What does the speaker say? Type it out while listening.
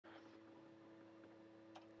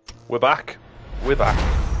We're back. We're back.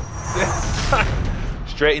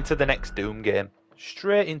 Straight into the next Doom game.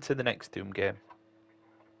 Straight into the next Doom game.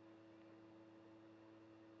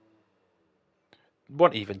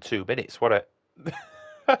 Wasn't even 2 minutes, was it?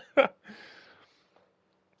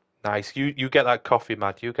 Nice. You get that coffee,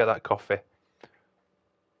 Mad. You get that coffee.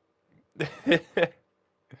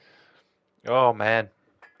 Oh man.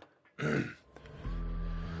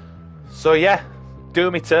 So yeah,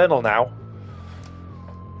 Doom Eternal now.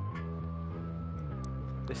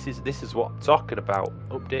 This is what I'm talking about.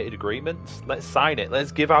 Updated agreements. Let's sign it.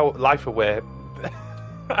 Let's give our life away.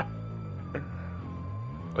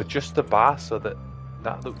 Adjust the bar so that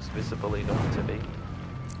looks visible enough to me.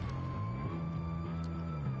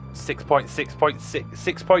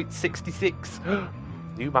 6.6.66.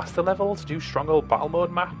 New master levels. New stronghold battle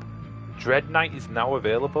mode map. Dread Knight is now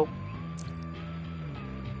available.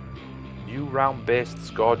 New round-based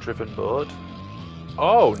score-driven mode.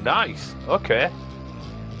 Oh, nice. Okay.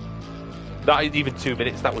 That is even 2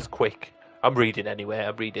 minutes. That was quick. I'm reading anyway.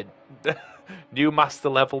 I'm reading. New master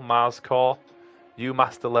level Mars Core. New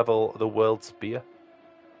master level the World Spear.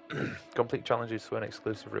 Complete challenges to earn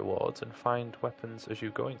exclusive rewards and find weapons as you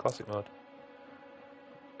go in classic mode.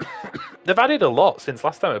 They've added a lot since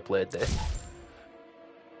last time I played this.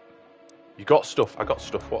 You got stuff. I got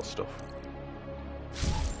stuff. What stuff?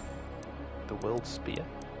 The World Spear.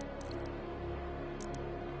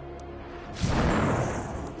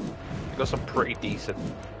 You got some pretty decent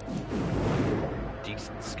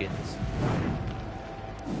skins.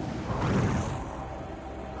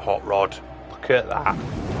 Hot Rod. Look at that.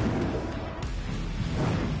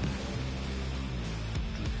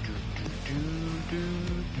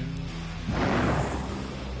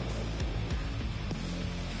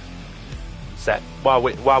 Set. While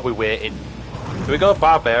we're waiting, do we go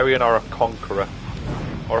Barbarian or a Conqueror?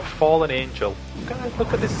 Or a Fallen Angel?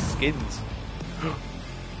 Look at this skins.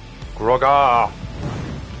 Groggar!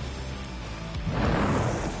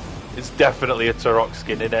 It's definitely a Turok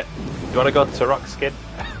skin, innit? You wanna go Turok skin?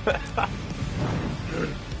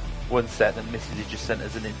 One set that Mrs. has just sent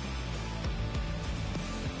us an in.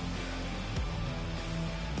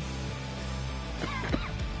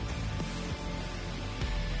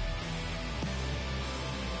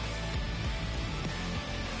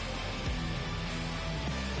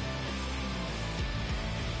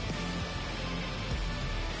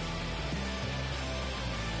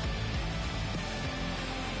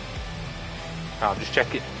 I'm just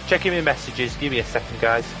checking my messages. Give me a second,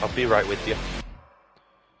 guys. I'll be right with you.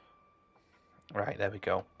 Right, there we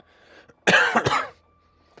go.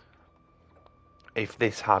 If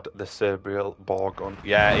this had the cerebral bore gun.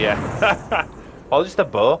 Yeah. Well, just a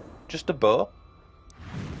bow. Just a bow.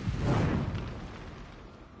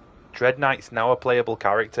 Dread Knight's now a playable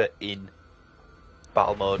character in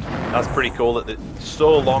battle mode. That's pretty cool that it's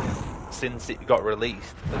so long since it got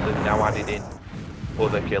released that they've now added in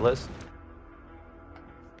other killers.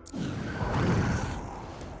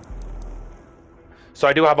 So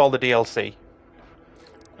I do have all the DLC,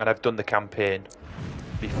 and I've done the campaign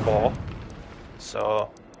before. So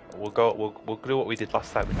we'll do what we did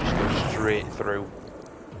last time and just go straight through.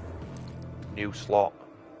 New slot.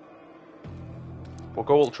 We'll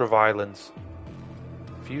go Ultra Violence.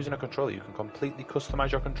 If you're using a controller, you can completely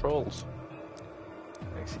customize your controls.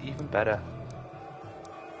 Makes it even better.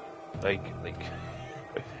 Like.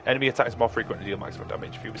 Enemy attacks more frequently deal maximum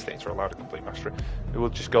damage. Fewer states are allowed to complete mastery. We'll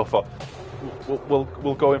just go for.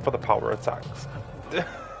 We'll go in for the power attacks.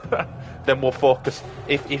 Then we'll focus.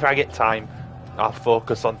 If I get time, I'll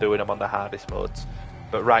focus on doing them on the hardest modes.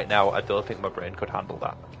 But right now, I don't think my brain could handle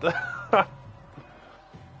that.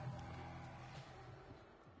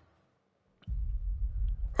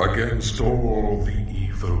 Against all the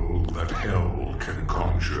evil that hell can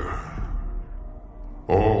conjure,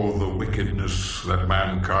 all the wickedness that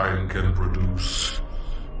mankind can produce,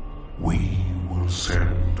 we will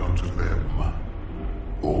send unto them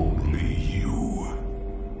only you.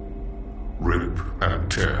 Rip and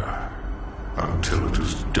tear until it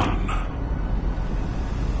is done.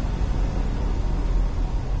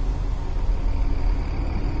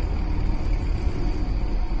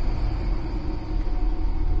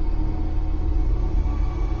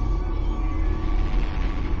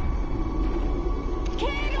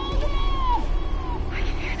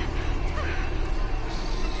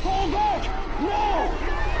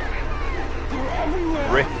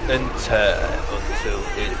 Rip and tear until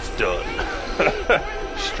it's done.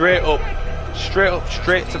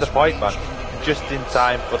 Straight to the point, man. Just in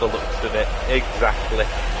time for the looks of it. Exactly.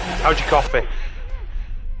 How's your coffee?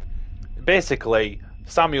 Basically,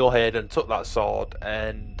 Samuel Hayden took that sword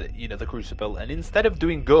and, you know, the crucible, and instead of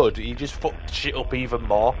doing good, he just fucked shit up even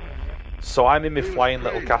more. So I'm in my flying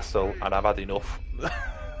little castle, and I've had enough.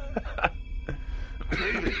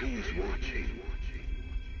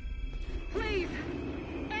 Please,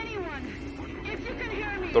 anyone, if you can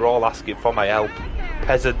hear me. They're all asking for my help.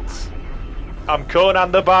 Peasants. I'm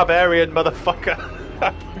Conan the Barbarian, motherfucker.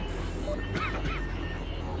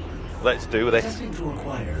 Let's do this. Attempting to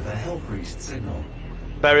acquire the Hell Priest signal.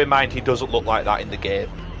 Bear in mind, he doesn't look like that in the game.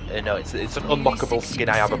 You know, it's an unlockable skin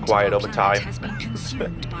I have acquired over time. Has been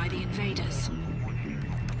consumed by the invaders.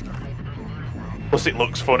 Plus, it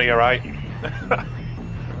looks funny, alright?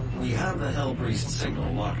 We have the Hell Priest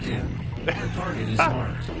signal locked in. The target is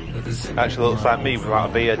marked, but the signal Actually looks like me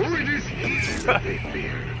without a beard. For it is you that they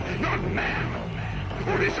fear, not man.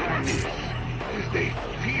 For his armies, they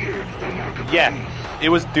feared the mark of Yeah, beast. it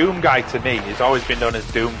was Doom Guy to me. He's always been known as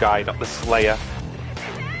Doom Guy, not the Slayer.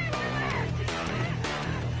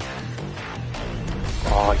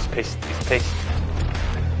 Oh, he's pissed. He's pissed.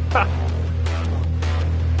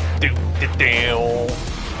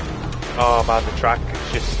 Oh man, the track,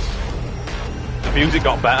 it's just... The music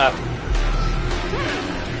got better.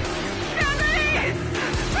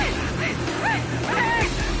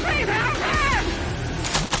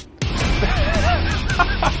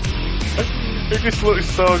 It just looks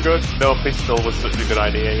so good. No pistol was such a good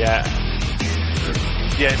idea, yeah.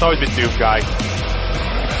 Yeah, it's always been Doom Guy.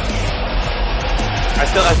 I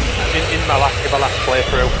still, in my last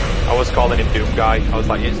playthrough, I was calling him Doom Guy. I was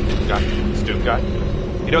like, yeah, it's Doom Guy. It's Doom Guy.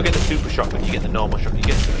 You don't get the super shotgun, you get the normal shotgun. You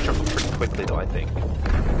get the super shotgun pretty quickly though, I think.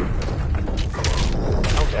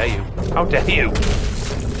 How dare you? How dare you?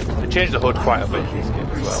 They changed the HUD quite a bit in this game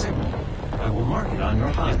as well. I will mark it on your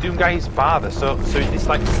HUD. Doom Guy is father, so it's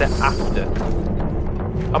like set after.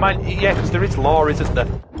 I mean, yeah, because there is lore, isn't there?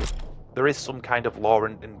 There is some kind of lore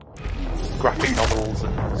in graphic novels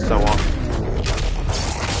and so on.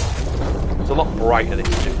 It's a lot brighter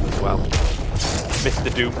this too as well. Mr.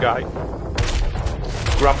 Doom Guy.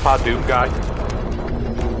 Grandpa Doom Guy.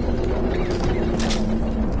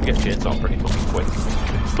 You get chainsaw pretty fucking quick.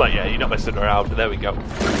 It's like, yeah, you're not messing around. There we go.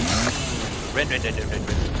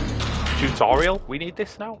 Tutorial? We need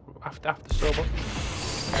this now? After so much?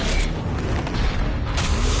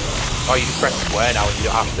 Oh, you just press square now and you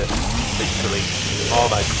don't have to. Literally. Oh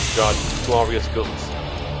my god. Glorious guns.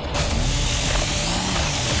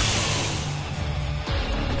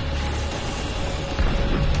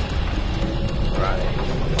 Right.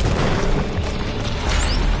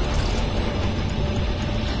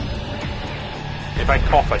 If I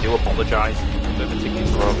cough, I do apologise. Bit of a ticky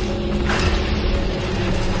throat.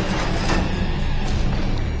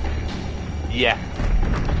 Yeah.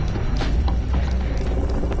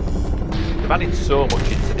 They've added so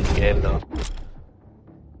much into this game though.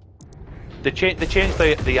 They changed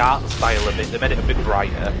the art style a bit, they made it a bit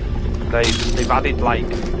brighter. They've added like,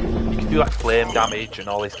 you can do like flame damage and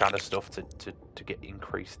all this kind of stuff to get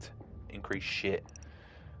increased shit.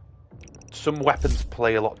 Some weapons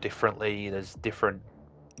play a lot differently, there's different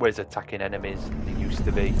ways of attacking enemies than there used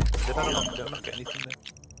to be. Did I not get anything there?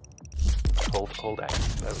 Hold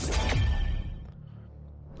X, there we go.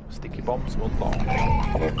 Sticky bombs will launch.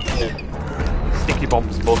 Sticky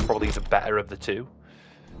bombs both probably the better of the two.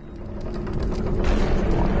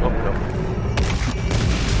 Oh no.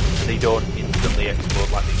 They don't instantly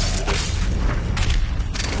explode like they used to do.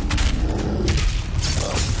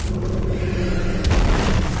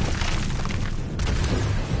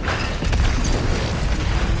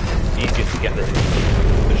 It's easier to get the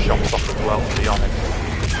shots off as well, to be honest.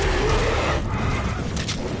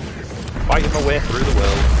 Fighting my way through the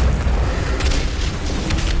world.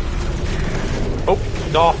 Oh,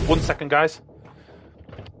 no, 1 second, guys.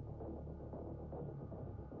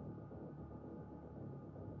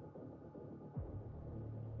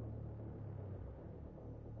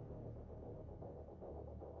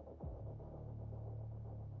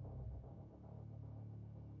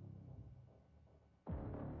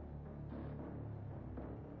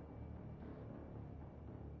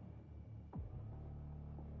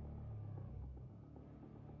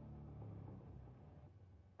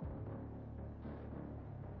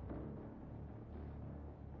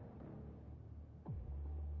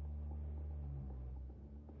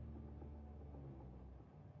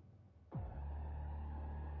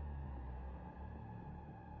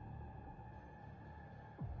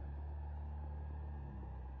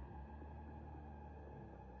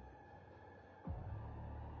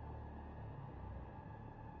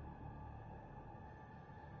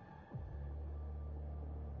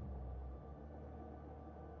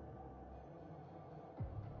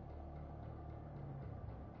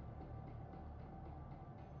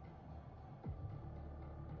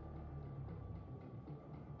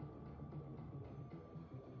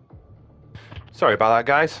 Sorry about that,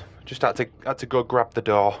 guys. Just had to go grab the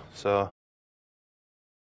door. So.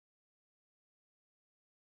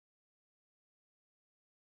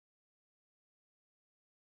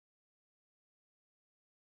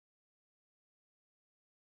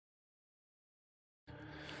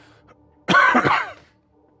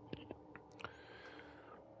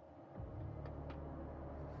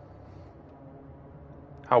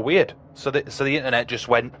 How weird. So the internet just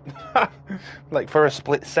went like for a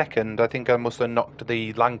split second. I think I must have knocked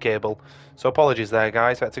the LAN cable. So apologies there,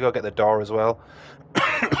 guys. I had to go get the door as well.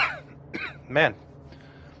 Man,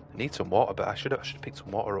 I need some water, but I should have picked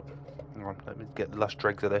some water up. Hang on, let me get the last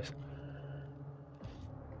dregs of this.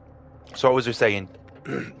 So what was we saying?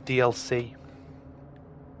 DLC.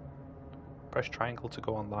 Press triangle to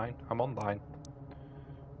go online. I'm online.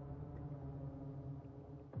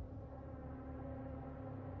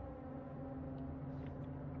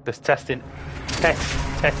 There's testing. Test.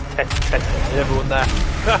 Is everyone there?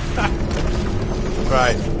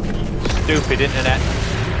 Right. Stupid internet.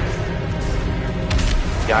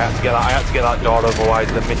 Yeah, I had to get that door,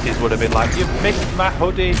 otherwise the missus would have been like, "You've missed my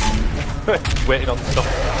hoodie." Waiting on stuff.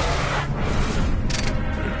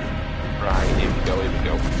 Right, here we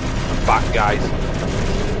go. I'm back, guys.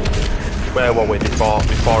 Where were we before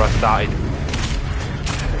I started?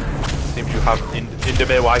 Seems you have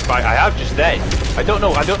in-domain Wi-Fi. I have just then. I don't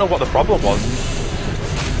know what the problem was.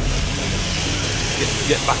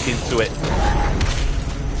 Get back into it.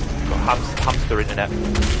 Got hamster internet.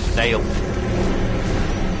 Snail.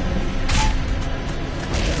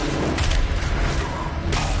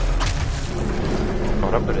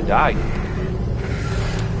 God, I'm gonna die.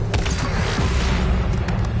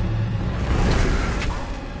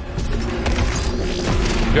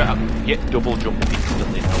 Get double jump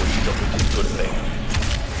instantly now, which is a good thing.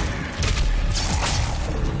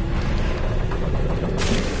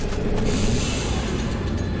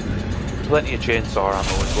 Plenty of chainsaw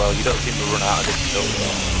ammo as well. You don't seem to run out of this stuff.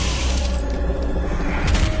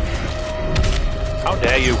 How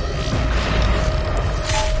dare you?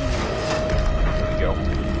 There we go.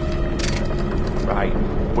 Right,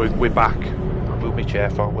 we're back. Move my chair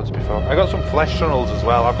forwards before. I got some flesh tunnels as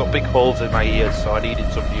well. I've got big holes in my ears, so I needed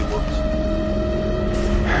some new ones.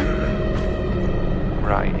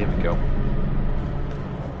 Right, here we go.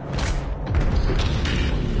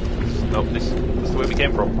 Nope, this is the way we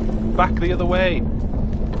came from. Back the other way.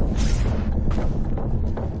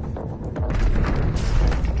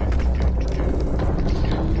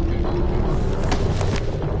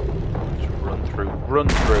 Just run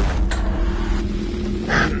through.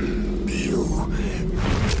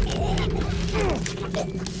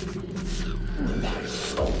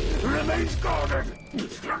 Remains guarded.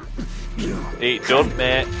 It done,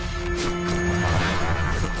 mate.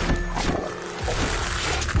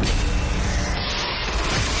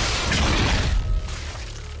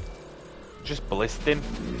 Just ballisted him.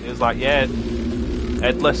 He was like, yeah,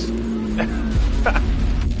 headless.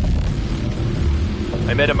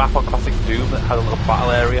 I made a map on Classic Doom that had a little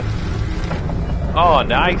battle area. Oh,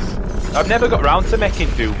 nice. I've never got round to making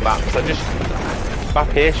Doom maps. My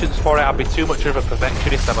patience for it, I'd be too much of a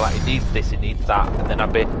perfectionist. I'd be like, it needs this, it needs that, and then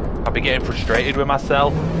I'd be getting frustrated with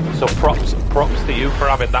myself. So props to you for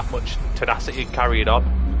having that much tenacity and carrying on.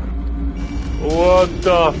 What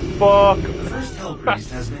the fuck? The first Hell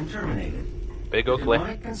Priest has been terminated. Big The ugly.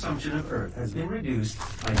 demonic consumption of Earth has been reduced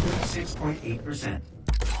by 36.8%.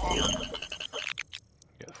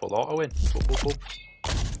 Get a full auto in. Boop, boop,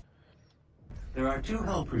 boop. There are 2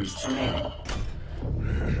 Hell Priests remaining.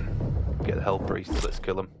 Get the Hell Priest, let's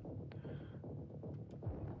kill him.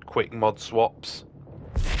 Quick mod swaps.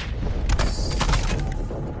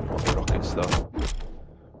 Rockets though.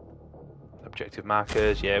 Objective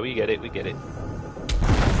markers, yeah, we get it.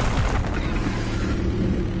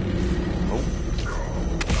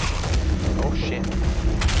 Oh shit.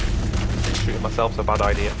 Shooting myself's a bad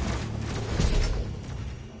idea.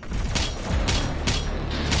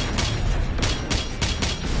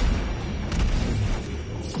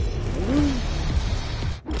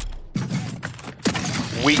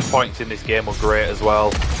 Weak points in this game were great as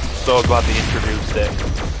well. So glad they introduced it.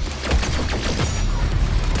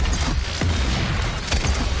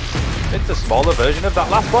 It's a smaller version of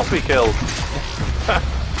that last boss we killed.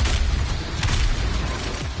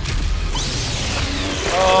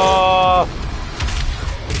 Oh!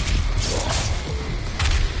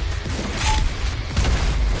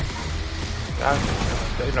 I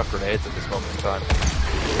don't even have grenades at this moment in time.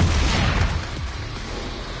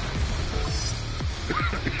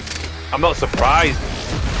 I'm not surprised.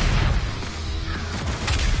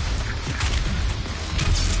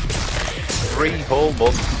 Three whole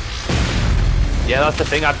months. Yeah, that's the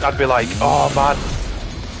thing. I'd be like, oh man,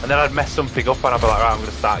 and then I'd mess something up, and I'd be like, right, I'm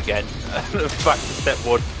gonna start again. Back to step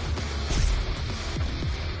one.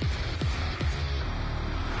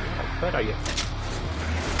 Where are you?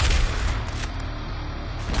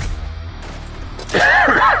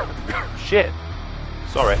 Shit.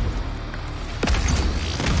 Sorry.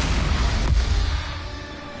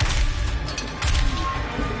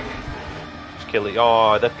 Just kill it.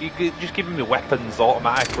 Oh, you just giving me weapons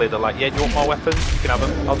automatically. They're like, yeah, do you want more weapons? You can have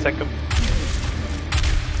them. I'll take them.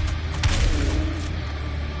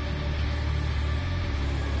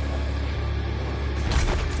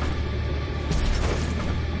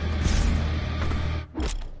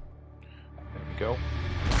 There we go.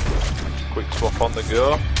 Quick swap on the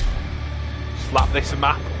go. Slap this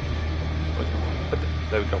map.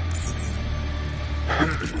 There we go. There we go.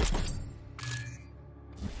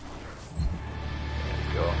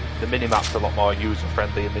 The mini-map's a lot more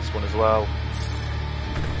user-friendly in this one as well.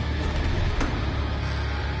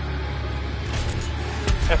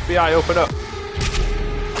 FBI, open up.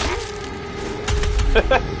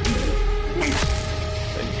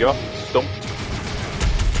 There you go. Stumped.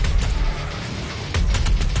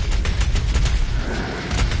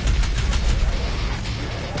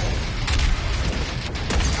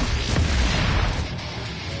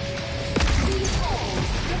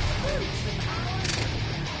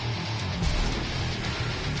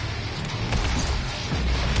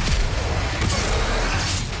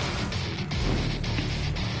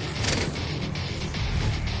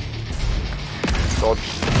 Dodge.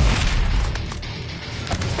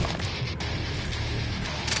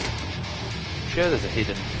 I'm sure there's a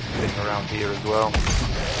hidden thing around here as well.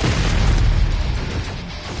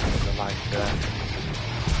 The light there.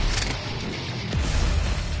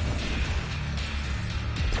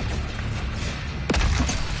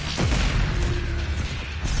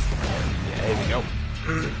 Yeah, here we go.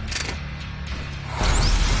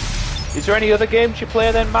 Is there any other games you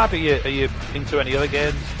play then, Matt? Are you into any other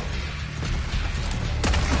games?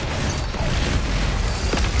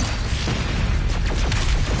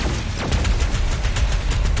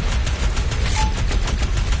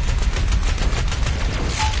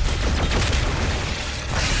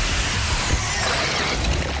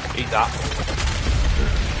 Eat that.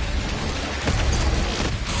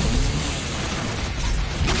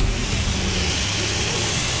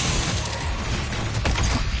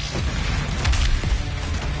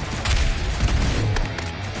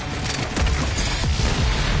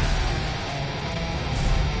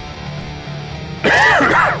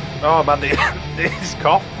 Oh man, this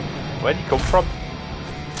cough. Where'd you come from?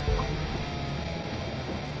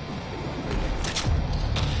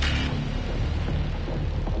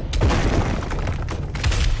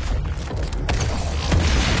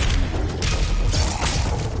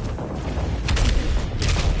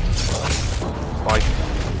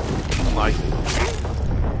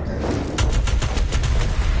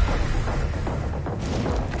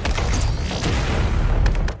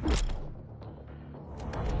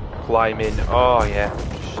 Climbing. Oh yeah,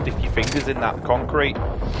 just stick your fingers in that concrete.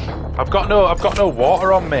 I've got no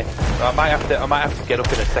water on me. I might have to get up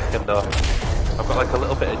in a second though. I've got like a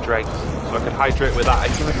little bit of dregs, so I can hydrate with that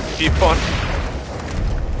if you want.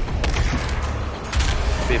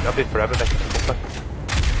 I've been forever making a cuppa.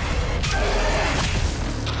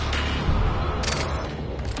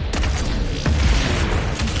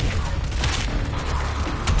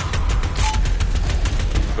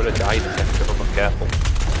 I'm gonna die in a second if I'm not careful.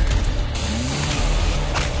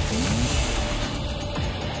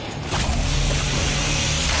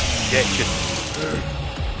 Yeah, I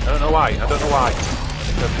don't know why. I don't know why.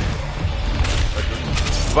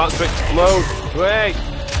 It's about to explode. Wait.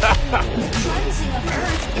 Cleansing of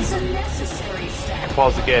Earth is a necessary step.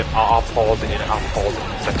 Pause the game. I'll pause it in. I'll pause it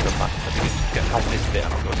in a second, man. I think it's get past this bit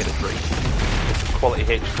and I'll go get a drink. It's quality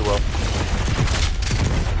H2O.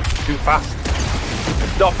 Too fast.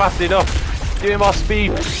 It's not fast enough. Give me more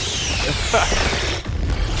speed.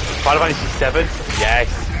 Final Fantasy 7. Yes.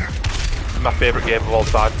 It's my favourite game of all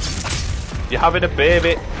time. You're having a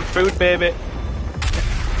baby. Food baby.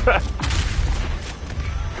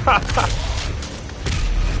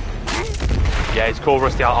 Yeah, it's cool,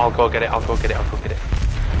 Rusty. I'll go get it. I'll go get it.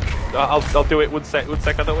 I'll do it. One sec. I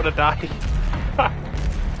don't want to die.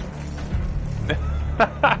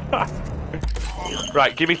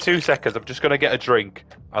 Right, give me 2 seconds. I'm just gonna get a drink.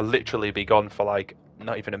 I'll literally be gone for like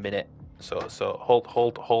not even a minute. So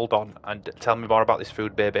hold on and tell me more about this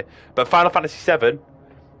food baby. But Final Fantasy 7.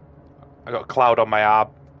 I got a cloud on my arm.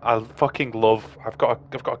 I fucking love. I've got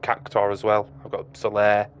a cactuar as well. I've got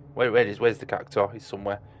Flair. Where's the cactuar? He's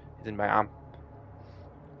somewhere. He's in my arm.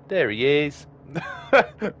 There he is.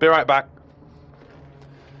 Be right back.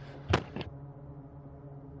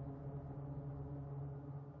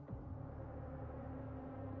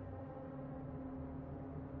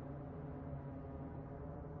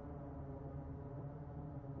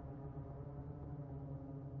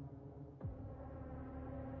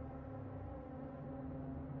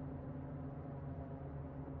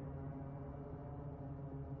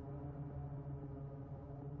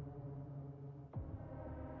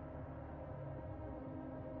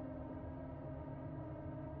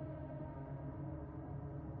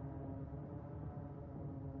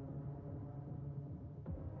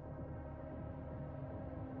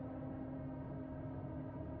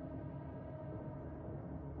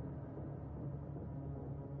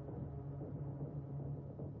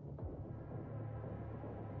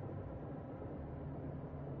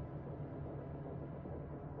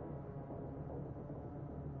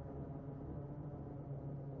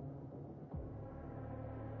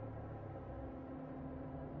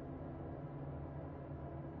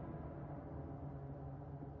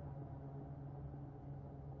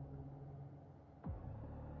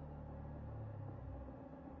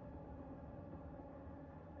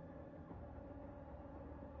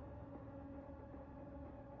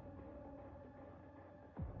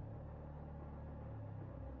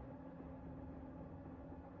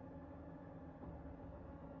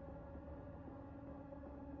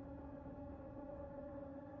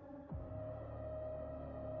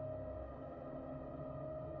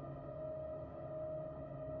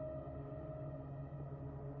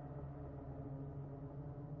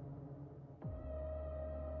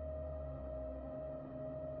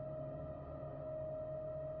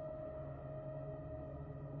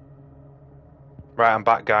 Right, I'm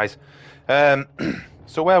back, guys.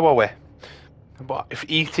 So where were we? What, if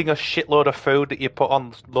eating a shitload of food that you put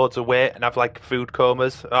on loads of weight and have like food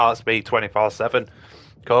comas? Oh, that's me 24/7.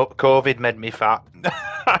 COVID made me fat.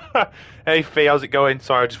 Hey Fee, how's it going?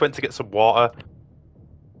 Sorry, I just went to get some water.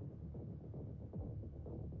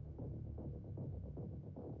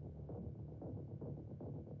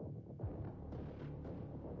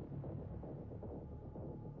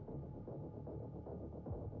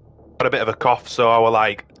 Got a bit of a cough, so I was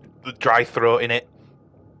like dry throating it.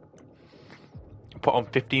 Put on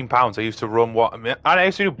 15 pounds. I used to run and I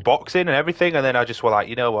used to do boxing and everything, and then I just was like,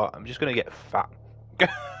 you know what? I'm just gonna get fat.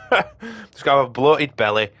 Just gonna have a bloated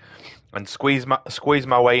belly and squeeze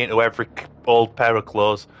my way into every old pair of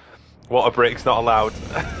clothes. Water breaks not allowed.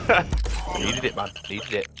 Needed it, man.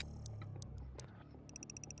 Needed it.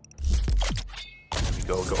 There we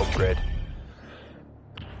go. Got upgrade.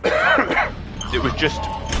 It was just.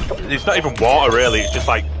 It's not even water really. It's just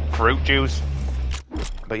like fruit juice.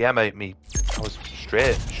 But yeah, mate, I was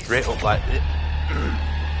straight up like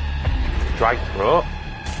dry throat,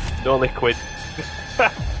 no liquid.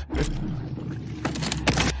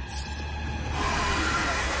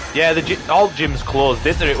 Yeah, all gyms closed,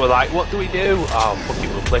 didn't they? It was like, what do we do? Oh, fuck it,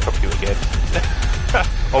 we'll play computer games.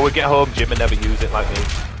 Or we get home gym and never use it like me.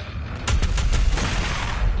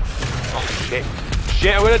 Oh shit!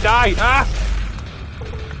 Shit, I'm gonna die! Ah!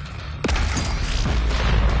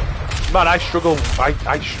 Man, I struggle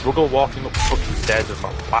walking up fucking stairs with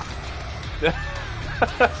my back.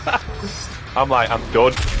 I'm like, I'm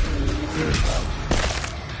done.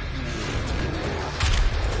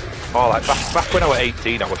 Oh, like back when I was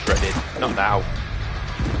 18, I was shredded. Not now.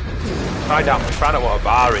 Find out what a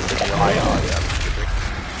bar is, and you're like, oh yeah,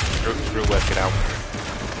 screw working out.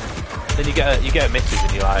 Then you get a missus,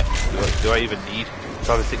 and you're like, do I even need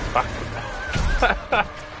to have a six pack?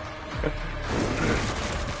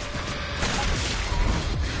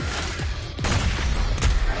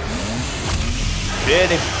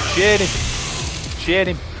 Shoot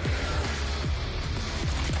him!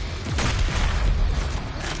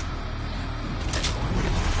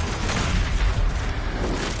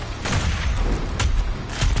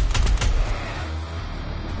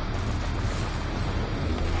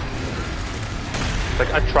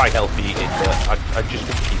 Like, I try healthy eating, but I just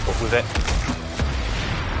couldn't keep up with it.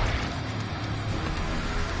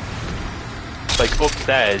 Like,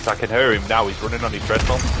 upstairs, I can hear him now, he's running on his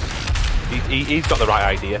treadmill. He's got the right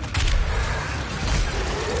idea.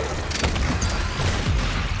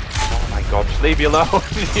 Oh my god, just leave me alone,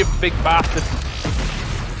 you big bastard.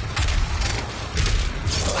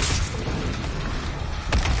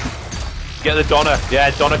 Get the doner.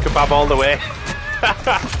 Yeah, doner kebab all the way.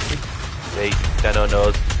 See, Deno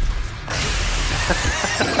knows.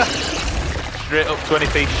 Straight up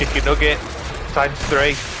 20p chicken nugget, times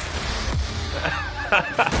 3.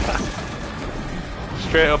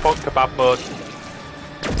 Straight up on kebab mode.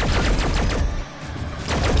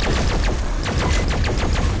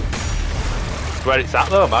 It's where it's at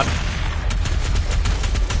though, man.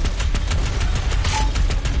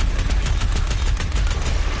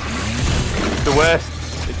 It's the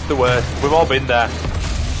worst. It's the worst. We've all been there.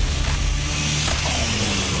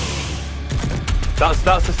 That's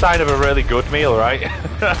the sign of a really good meal, right?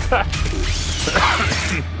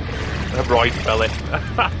 A broiled belly.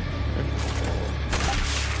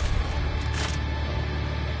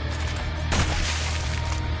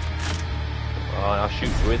 I'll shoot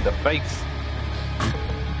you in the face.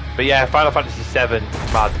 But yeah, Final Fantasy VII,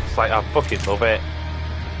 mad. It's like, I fucking love it.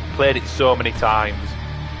 Played it so many times.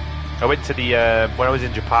 I went to the, when I was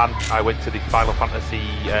in Japan, I went to the Final Fantasy,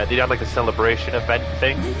 they had like a celebration event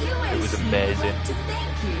thing. It was amazing.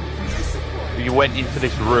 You went into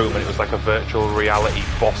this room and it was like a virtual reality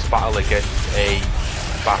boss battle against a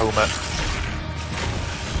Bahamut.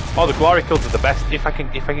 Oh, the glory kills are the best. If I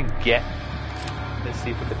can get, let's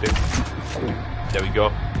see if we can do. There we go.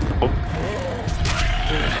 Boom.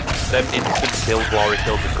 Them instant kill glory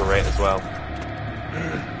kills are great as well.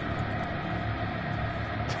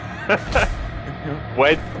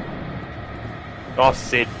 When? Oh,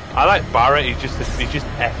 Sid. I like Barrett. He's just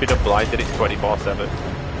effing and blinded it 24/7.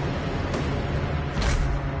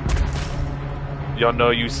 You're no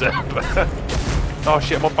use, sir. Oh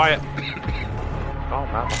shit, I'm on fire. Oh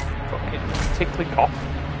man, fucking tickling cough.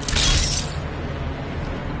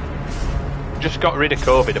 Just got rid of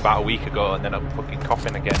COVID about a week ago and then I'm fucking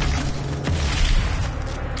coughing again.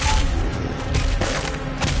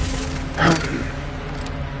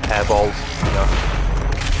 Hairballs, you know.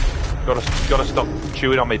 Gotta stop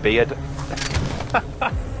chewing on my beard.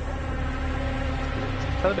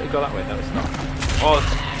 Tell me to go that way, no it's not. Oh,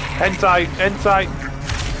 hentai, hentai!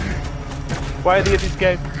 Why are they in this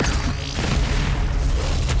game?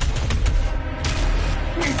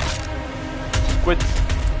 Squids.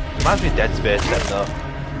 Reminds me of Dead Space then though.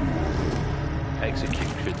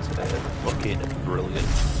 Executions are fucking brilliant.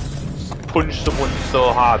 Punch someone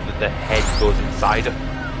so hard that their head goes inside them.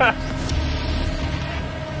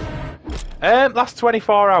 Last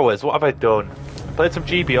 24 hours, what have I done? I played some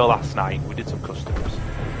GBO last night, we did some customs.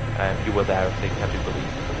 You were there I think, I do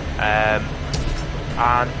believe.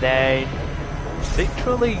 And then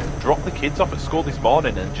literally dropped the kids off at school this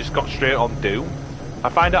morning and just got straight on Doom. I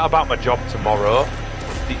find out about my job tomorrow.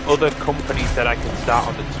 The other company said I can start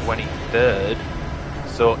on the 23rd,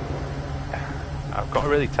 so I've got to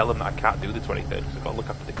really tell them that I can't do the 23rd because I've got to look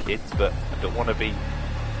after the kids, but I don't want to be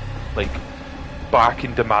like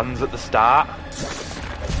barking demands at the start.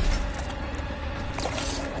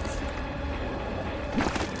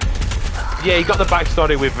 Yeah, he got the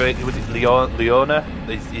backstory with was it Leona,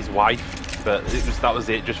 his wife, but that was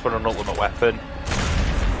it, just for an ultimate weapon.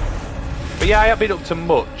 But yeah, I haven't been up to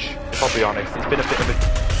much, if I'll be honest. It's been a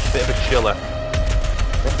bit of a chiller.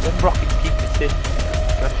 Them rockets keep missing.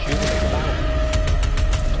 Gotta shoot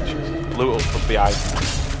them. Blew it up from behind.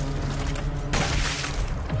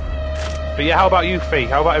 But yeah, how about you, Fee?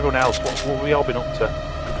 How about everyone else? What have we all been up to?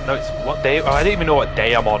 No, it's what day? Oh, I don't even know what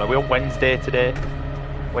day I'm on. Are we on Wednesday today?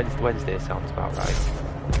 Wednesday sounds about right.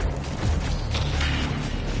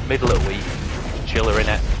 Middle of the week. Chiller,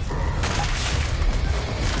 innit?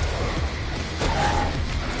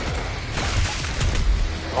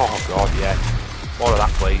 Oh god, yeah. More of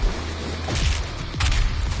that, please.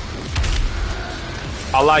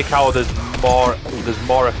 I like how there's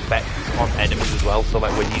more effect on enemies as well, so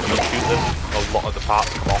like when you do shoot them, a lot of the parts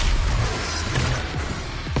come off.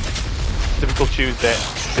 Typical Tuesday.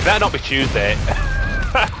 It better not be Tuesday.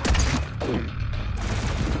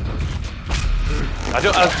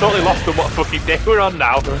 I've totally lost on what fucking day we're on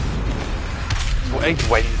now. It's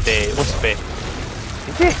Wednesday, it must be.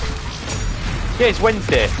 Is it? Yeah, it's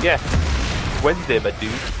Wednesday, yeah. It's Wednesday, my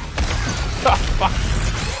dude. Oh, fuck.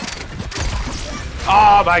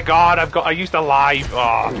 Oh my god, I used to live.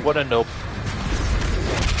 Oh, what a noob.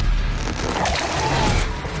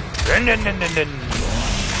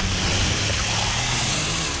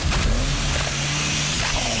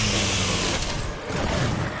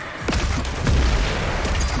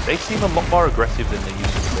 They seem a lot more aggressive than they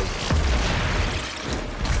used to be.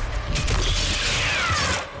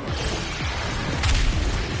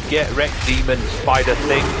 Get wrecked, demon spider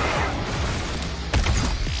thing.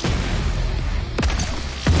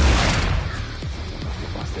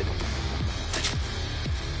 Bastard.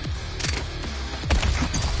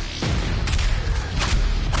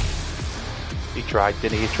 He tried,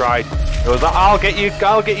 didn't he? He tried. It was like, I'll get you,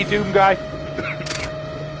 Doom guy.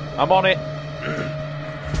 I'm on it.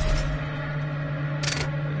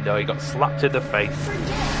 No, he got slapped in the face.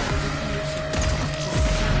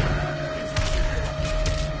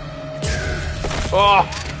 Oh!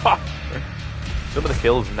 Some of the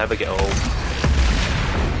kills never get old.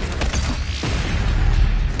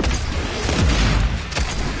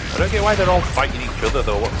 I don't get why they're all fighting each other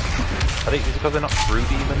though. I think it's because they're not true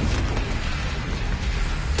demons.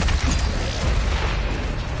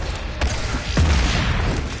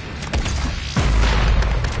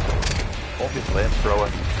 Won't be flamethrower.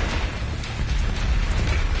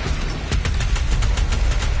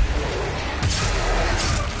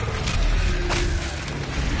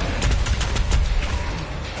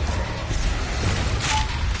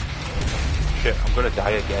 Shit, I'm gonna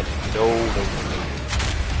die again. No, no, no.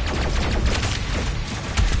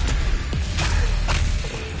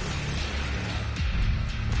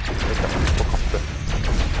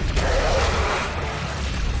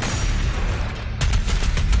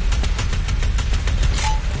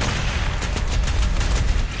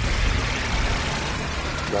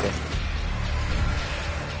 Got it.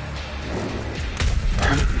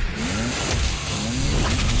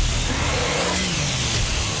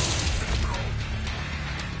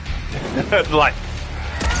 Like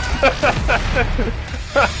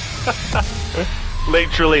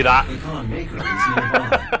literally that. The con maker is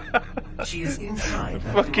nearby. She is inside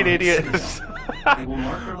that Fucking blood idiots. citadel. I will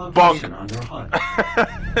mark her location on your HUD.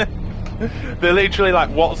 They're literally like,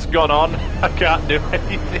 what's gone on? I can't do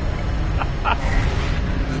anything.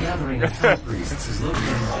 The gathering of hell priests is located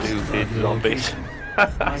in Stupid the zombies. location.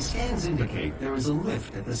 My scans indicate there is a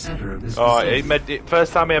lift at the center of this Oh, facility.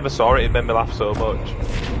 first time I ever saw it, it made me laugh so much.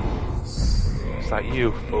 It's like,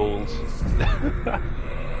 you fools.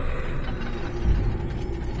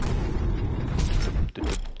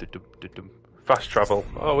 Fast travel.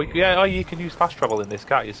 Oh, you can use fast travel in this,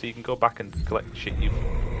 can't you? So you can go back and collect shit you've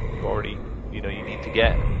already, you need to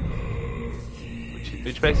get.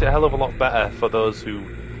 Which makes it a hell of a lot better for those who,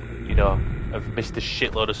 have missed a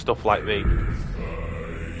shitload of stuff like me.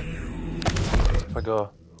 If I go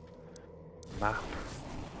map,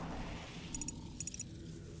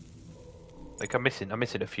 like I'm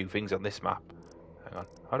missing a few things on this map. Hang on,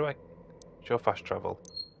 how do I show fast travel?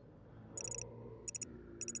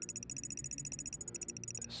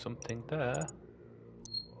 There's something there.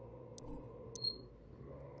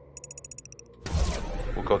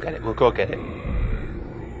 We'll go get it. We'll go get it.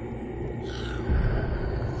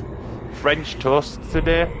 French toast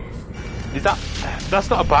today. That's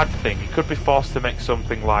not a bad thing. You could be forced to make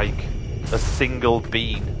something like a single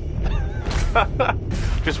bean.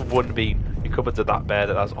 Just one bean. Your cupboards are that bare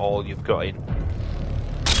that that's all you've got in.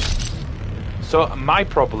 So my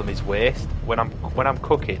problem is waste when I'm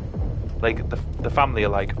cooking. Like the family are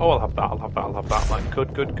like, oh, I'll have that. I'm like,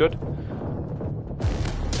 good.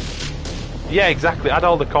 Yeah, exactly. Add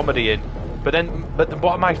all the comedy in. But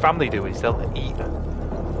what my family do is they'll eat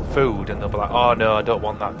food and they'll be like, oh no, I don't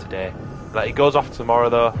want that today. Like, it goes off tomorrow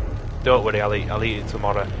though. Don't worry, I'll eat it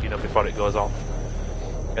tomorrow, before it goes off.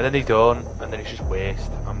 And then they don't, and then it's just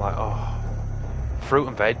waste. I'm like, oh, fruit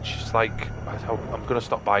and veg. It's like, I'm gonna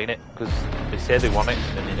stop buying it because they say they want it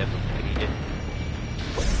and then they never eat it.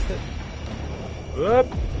 Whoop.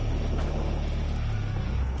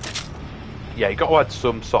 Yeah, you got to add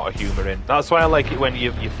some sort of humour in. That's why I like it when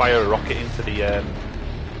you fire a rocket into the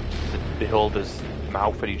beholder's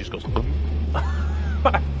mouth and he just goes boom.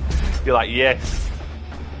 You're like, yes.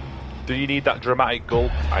 Do you need that dramatic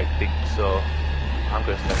gulp? I think so. I'm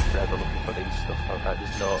going to spend forever looking for these stuff like that.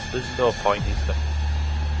 There's no point, is there?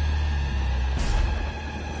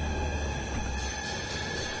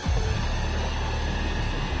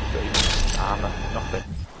 Got even armour, nothing.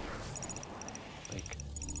 Like,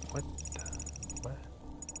 what? Where?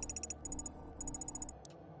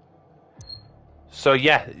 So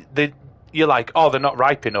yeah, you're like, oh, they're not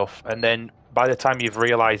ripe enough, and then by the time you've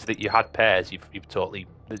realised that you had pears, you've totally,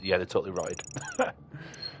 they're totally rotted.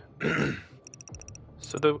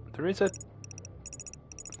 So there is a.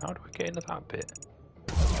 How do I get into that bit?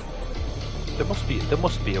 There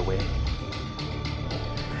must be a way.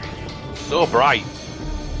 So bright.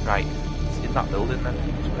 Right, it's in that building then.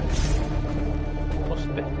 Must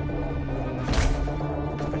be.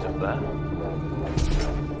 It's up there.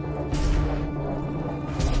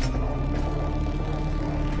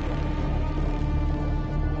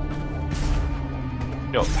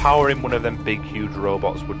 Powering one of them big, huge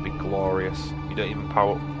robots would be glorious. You don't even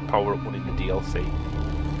power up one in the DLC.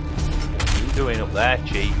 What are you doing up there,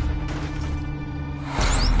 Chief?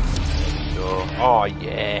 So, oh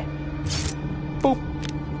yeah. Boop.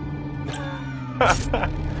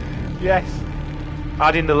 Yes.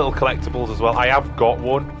 Add in the little collectibles as well. I have got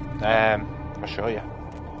one. I'll show you.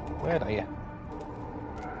 Where are you?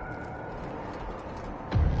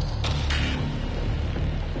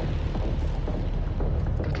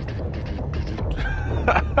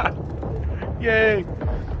 Yay!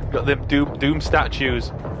 Got them Doom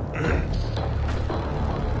statues.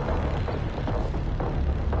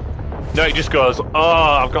 No, it just goes, oh,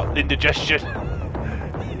 I've got indigestion.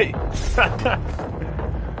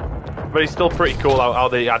 But it's still pretty cool how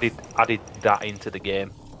they added that into the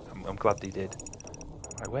game. I'm glad they did.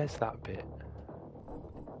 Right, where's that bit?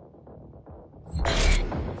 I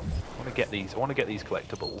want to get these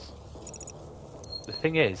collectibles. The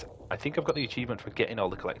thing is, I think I've got the achievement for getting all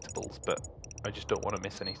the collectibles, but I just don't want to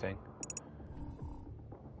miss anything.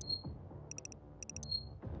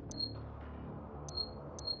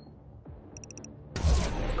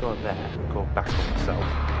 Go there, go back on myself.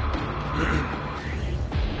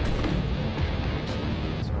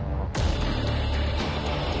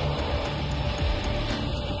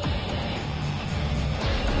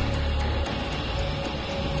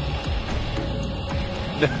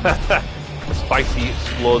 A spicy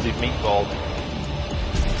explosive meatball.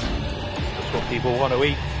 That's what people want to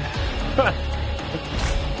eat.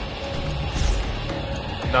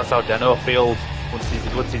 And that's how Deno feels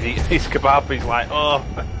once he's eating his kebab. He's like, oh,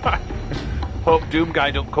 hope Doom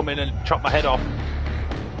Guy don't come in and chop my head off.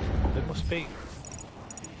 It must be.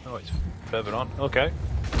 Oh, it's further on. Okay.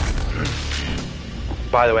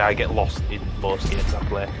 By the way, I get lost in most games I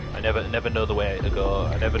play. I never know the way to go.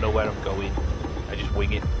 I never know where I'm going. I just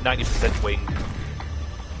wing it. 90% wing.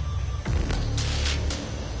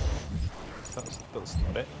 That's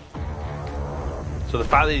not it. So the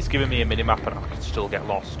fact that it's giving me a minimap and I can still get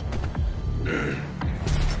lost.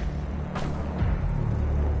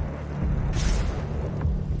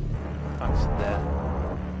 That's there.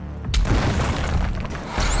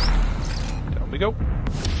 Down we go.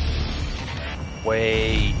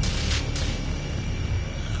 Way.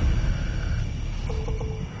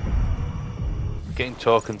 Getting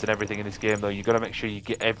tokens and everything in this game though, you got to make sure you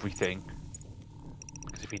get everything,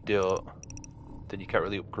 because if you don't, then you can't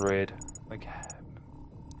really upgrade. Like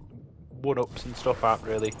 1-ups and stuff aren't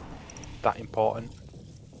really that important.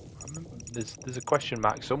 There's a question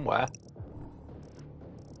mark somewhere.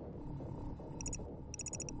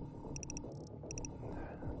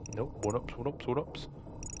 Nope, 1-ups.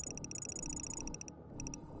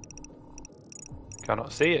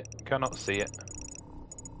 Cannot see it.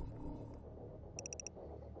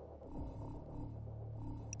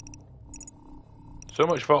 So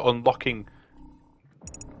much for unlocking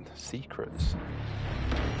secrets.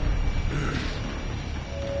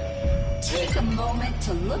 Take a moment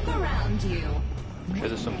to look around you. I'm sure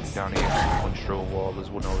there's something down here. Monstro wall, there's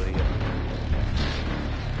one over here.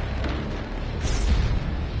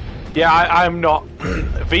 Yeah, I'm not.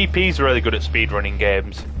 VP's really good at speedrunning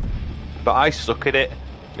games, but I suck at it.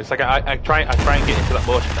 It's like I try and get into that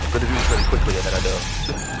motion. I'm going to do this really quickly, and then I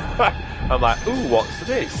don't. I'm like, ooh, what's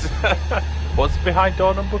this? What's behind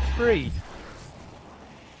door number 3?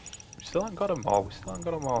 We still haven't got them all.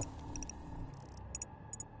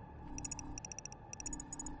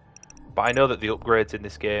 But I know that the upgrades in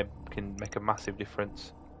this game can make a massive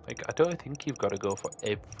difference. Like, I don't think you've got to go for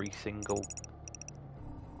every single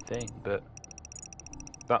thing, but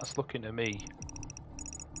that's looking to me.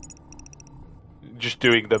 Just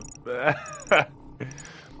doing them.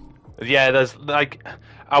 Yeah, there's like,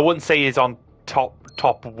 I wouldn't say he's on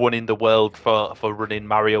top one in the world for running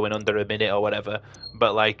Mario in under a minute or whatever,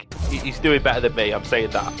 but like he's doing better than me. I'm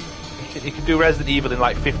saying that he can do Resident Evil in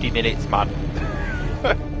like 50 minutes, man.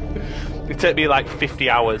 It took me like 50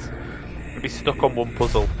 hours to be stuck on one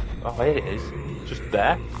puzzle. Oh, here it is, just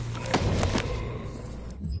there.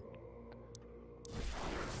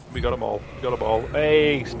 We got them all.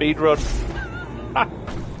 Hey, speed run.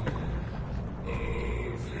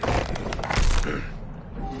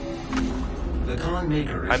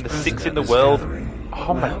 I'm the 6th in the world.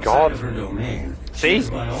 Oh my god. See?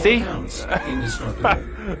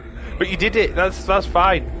 But you did it. That's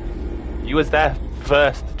fine. You was there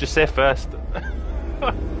first. Just say first.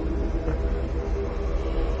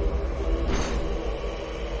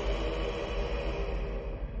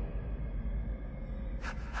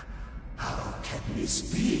 How can this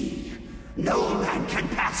be? No man can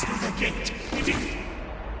pass through the gate.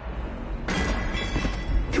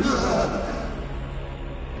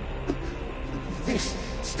 This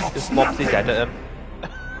stops Just lobs his head at him.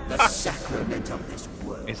 the sacrament of this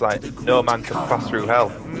world. He's like, no man can pass through hell.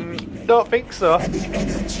 Don't think so. And the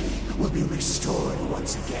energy will be restored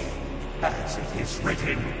once again, as it is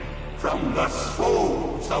written, from the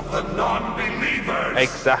souls of the non-believers.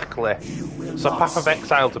 Exactly. So Path of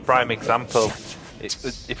Exile's a prime example.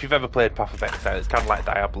 If you've ever played Path of Exile, it's kind of like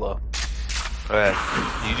Diablo.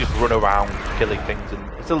 You just run around killing things,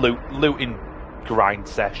 and it's a looting grind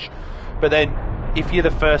sesh. But then if you're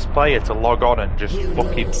the first player to log on and just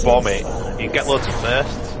fucking bomb it, you get loads of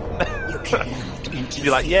firsts.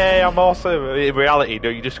 You're like, yeah, I'm awesome. In reality, no,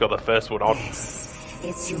 you just got the first one on.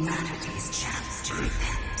 It's humanity's chance to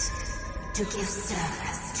repent, to give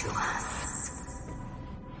service to us.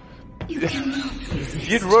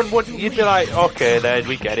 You'd run one, you'd be like, okay, then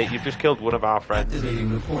we get it. You've just killed one of our friends.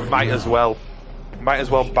 Might as well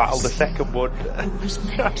battle the second one.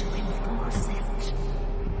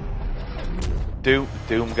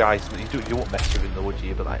 Doom guys, you won't mess with him though, would you?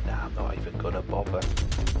 You'd be like, nah, I'm not even gonna bother.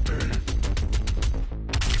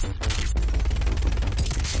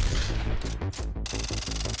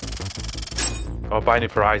 Oh, Binding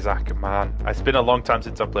for Isaac, man. It's been a long time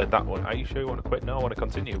since I played that one. Are you sure you want to quit? No, I want to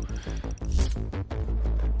continue.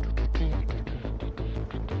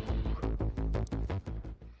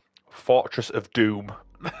 Fortress of Doom.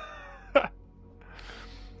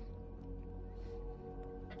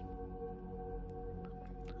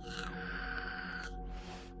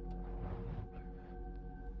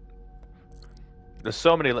 There's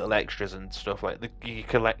so many little extras and stuff, like the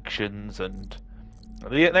collections, and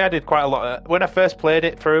they added quite a lot. When I first played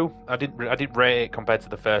it through, I didn't rate it compared to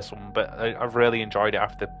the first one, but I've really enjoyed it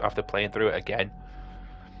after playing through it again.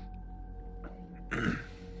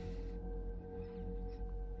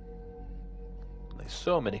 There's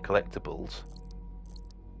so many collectibles,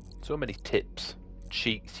 so many tips,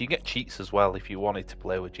 cheats. You get cheats as well if you wanted to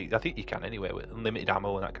play with cheats. I think you can anyway with unlimited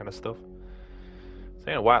ammo and that kind of stuff. It's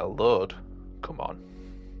taking a while to load. Come on.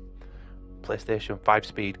 PlayStation 5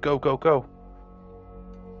 speed. Go, go, go.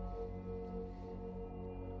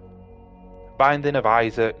 Binding of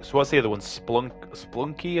Isaac. So what's the other one?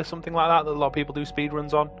 Splunky or something like that a lot of people do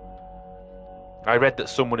speedruns on? I read that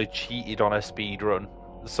someone had cheated on a speedrun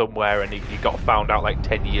somewhere and he got found out like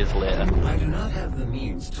 10 years later. I do not have the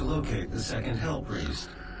means to locate the second Hell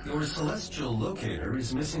Priest. Your celestial locator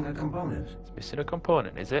is missing a component. It's missing a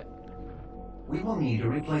component, is it? We will need a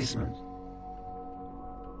replacement.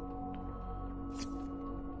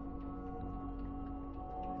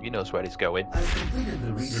 He knows where he's going. I've completed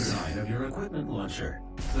the redesign of your equipment launcher.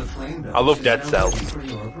 The flame belt I love is Dead now Cells. ready for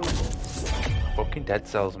your approval. Fucking Dead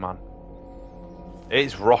Cells, man.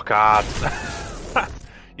 It's rock hard.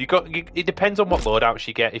 It depends on what loadouts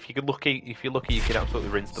you get. If you're lucky, you can absolutely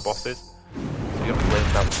rinse the bosses. So you got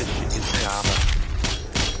flamed out. This shit is the armor.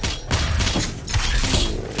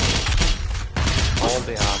 All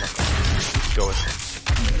the armor. Going.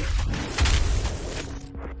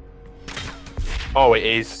 Oh, it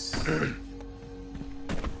is.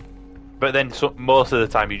 But then most of the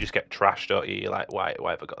time you just get trashed, don't you? You're like, why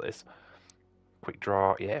have I got this? Quick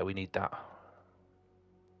draw. Yeah, we need that.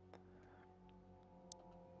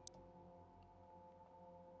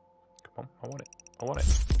 Come on, I want it. I want it.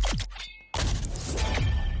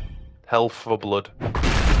 Health for blood.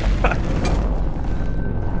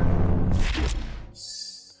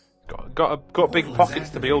 got big pockets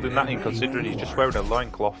to be holding that in, considering he's just wearing a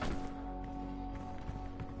loincloth.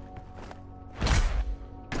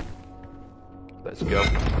 Let's go.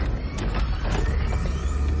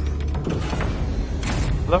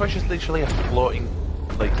 That was just literally a floating,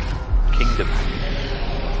 like, kingdom.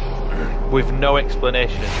 With no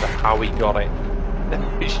explanation as to how he got it.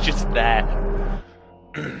 It's just there.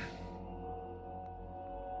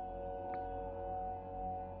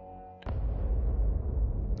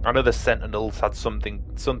 I know the Sentinels had something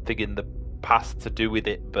in the past to do with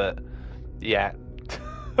it, but yeah.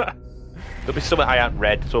 There'll be something I haven't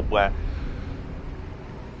read somewhere.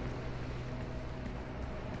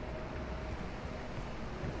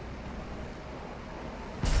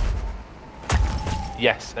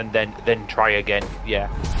 Yes, and then try again. Yeah.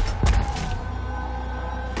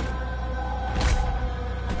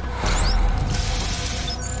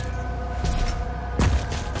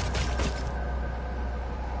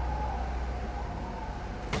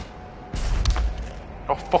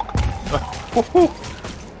 Oh fuck!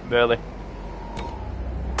 Nearly.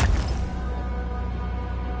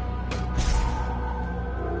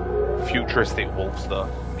 Futuristic wolves, though.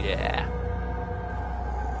 Yeah.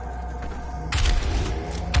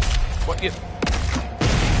 What you?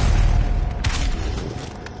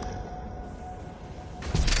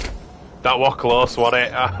 That was close,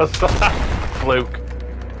 wasn't it? Fluke.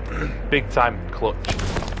 Big time clutch.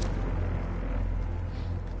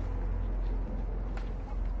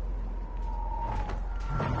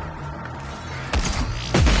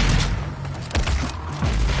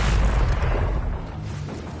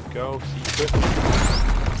 Go, secret.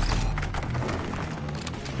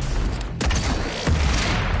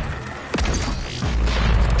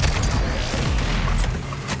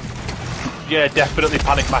 Yeah, definitely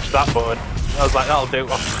panic mash that button. I was like, that'll do.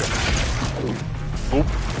 Oh, oop.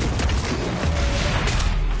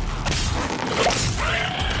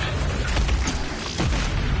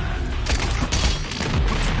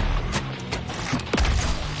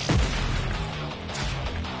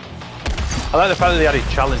 I like the fact that they added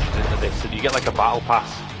challenges into this, and you get like a battle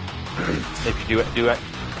pass if you do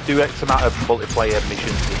X amount of multiplayer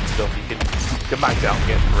missions and stuff. You can max it out and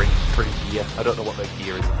get free gear. I don't know what their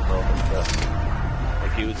gear is at the moment, but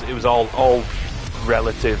like it was all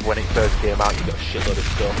relative when it first came out. You got a shitload of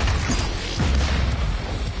stuff.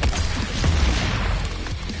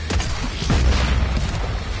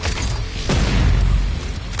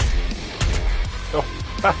 Oh.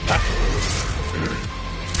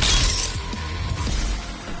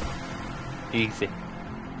 Easy.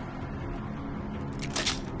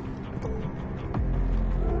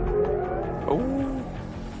 Oh.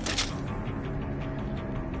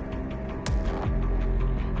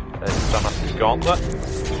 There's Thanos' gauntlet.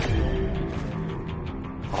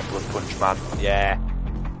 Oh, Blood Punch Man. Yeah.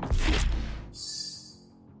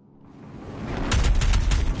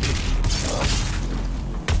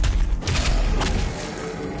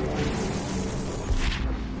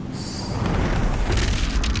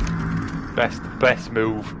 Best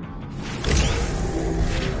move.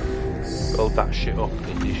 Build that shit up,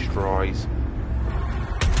 it destroys.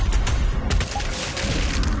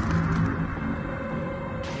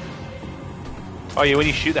 Oh yeah, when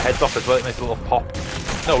you shoot the heads off as well, it makes a little pop.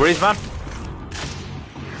 No worries, man.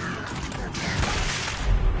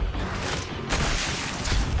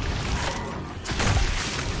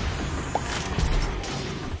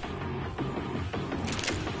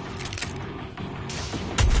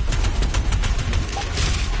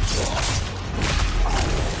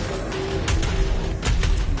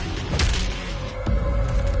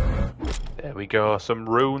 Go, some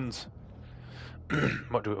runes.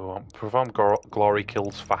 What do we want? Perform glory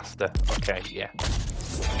kills faster. Okay, yeah.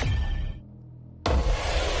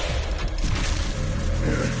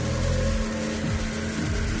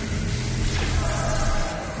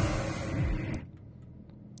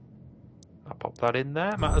 I'll pop that in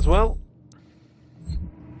there, might as well.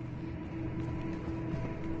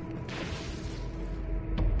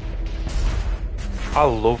 I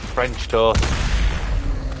love French toast.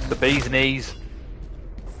 The bee's knees.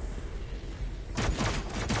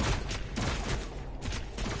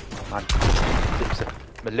 Man,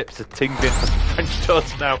 my lips are tingling from French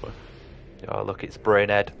toast now. Oh look, it's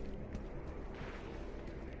Brainhead.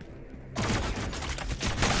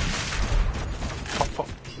 Pop, pop.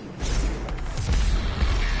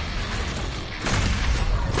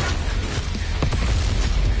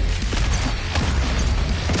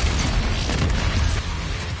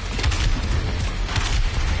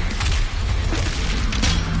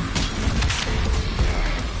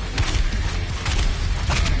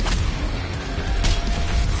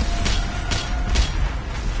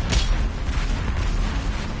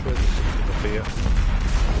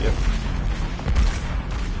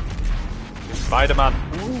 Spider-Man.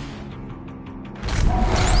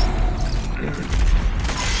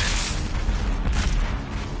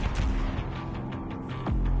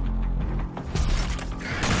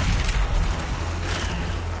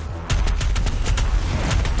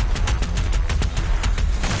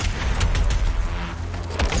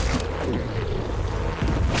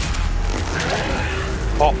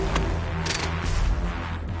 Pop.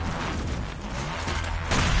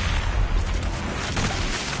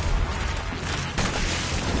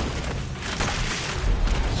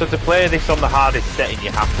 So to play this on the hardest setting, you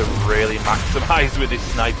have to really maximise with this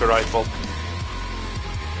sniper rifle.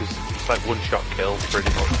 Because it's like one-shot kills, pretty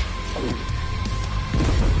much.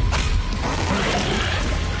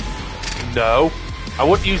 No. I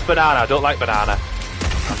wouldn't use banana, I don't like banana.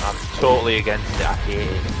 I'm totally against it, I hate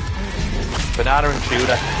it. Banana and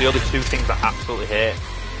tuna, the only two things I absolutely hate.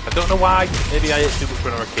 I don't know why, maybe I ate too much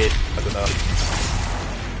when I was a kid, I don't know.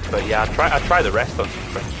 But yeah, I try the rest on some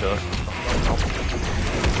French toast.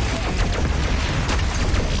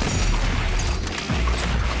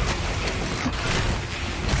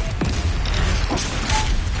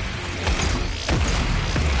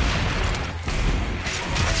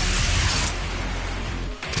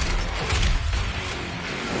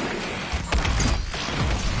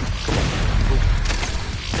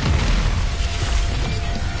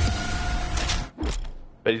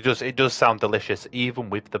 But it does sound delicious, even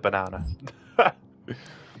with the banana.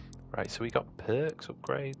 Right, so we got perks,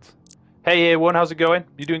 upgrades. Hey A1, how's it going?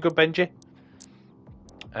 You doing good, Benji?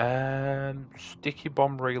 Sticky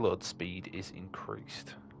bomb reload speed is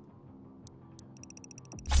increased.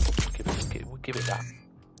 We'll give it that.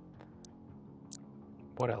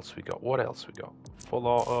 What else we got? What else we got? Full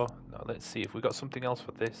auto. No, let's see if we got something else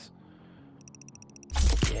for this.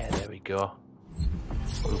 Yeah, there we go.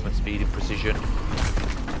 Movement speed and precision.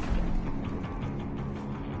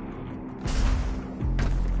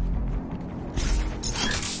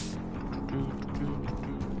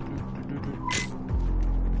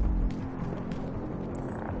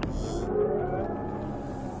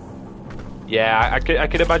 Yeah, I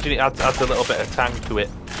can imagine it adds a little bit of tang to it,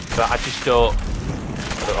 but I just don't.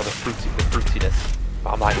 I don't know the fruitiness.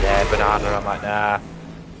 But I'm like, yeah, banana. I'm like, nah.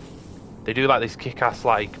 They do like this kick-ass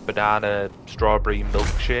like banana strawberry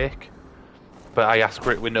milkshake, but I ask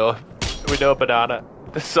for it with no banana.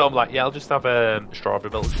 So I'm like, yeah, I'll just have a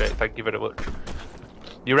strawberry milkshake. Thank you very much.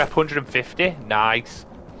 You rep 150, nice.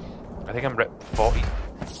 I think I'm rep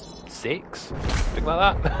 46, something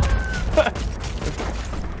like that.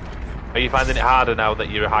 Are you finding it harder now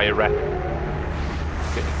that you're a higher rep?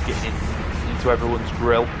 Getting into everyone's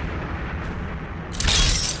grill.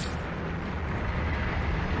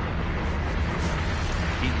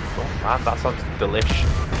 Oh man, that sounds delish.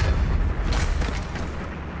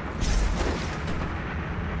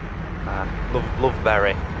 Man, love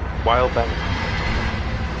berry. Wild berry.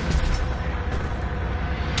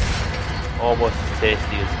 Almost as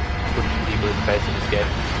tasty as punching people in the face in this game.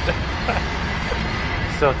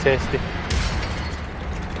 So tasty.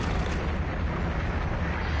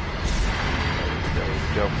 There we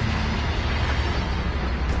go.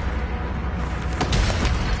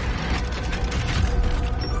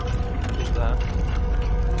 Just there.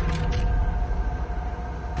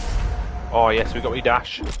 Oh yes, we got me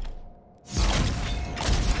dash.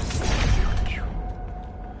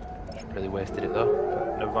 Really wasted it though.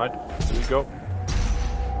 But never mind. Here we go.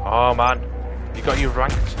 Oh man, you got your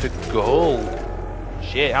ranked to gold.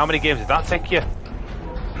 Shit, how many games did that take you?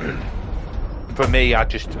 For me, I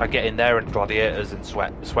get in there and gladiators and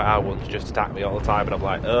sweat out ones just attack me all the time, and I'm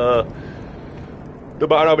like, no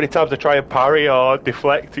matter how many times I try and parry or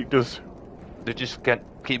deflect, they just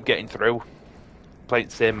keep getting through. Playing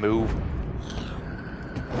the same move.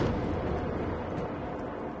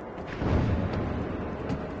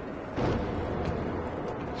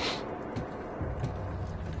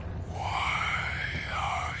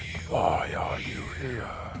 Why are you here?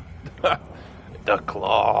 The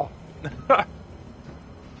claw.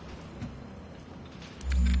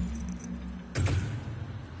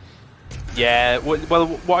 Yeah. Well,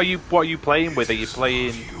 what are you playing with? Are you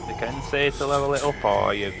playing the Kensei to level it up, or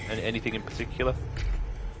are you anything in particular?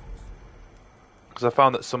 Because I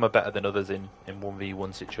found that some are better than others in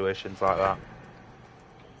 1v1 situations like that.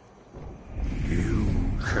 You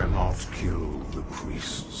cannot kill the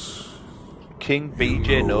priests. King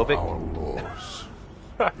BJ Novik. Our laws.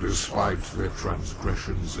 Despite their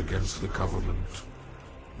transgressions against the Covenant,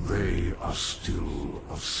 they are still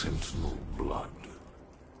of Sentinel blood.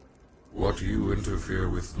 What you interfere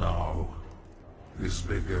with now is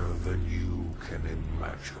bigger than you can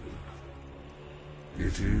imagine.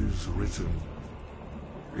 It is written.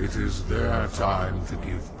 It is their time to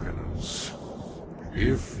give penance.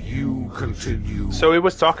 If you continue, so he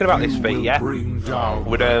was talking about this feat, yeah.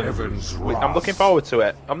 With, I'm looking forward to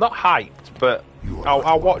it. I'm not hyped, but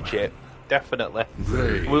I'll watch it definitely.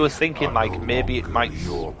 We was thinking like maybe it might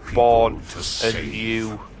spawn a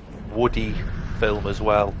new Woody film as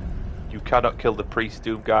well. You cannot kill the priest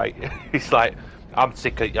Doom guy. He's like, I'm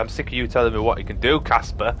sick of you telling me what you can do,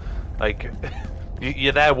 Casper. Like,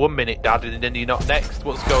 you're there 1 minute, Dad, and then you're not next.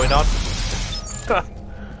 What's going on?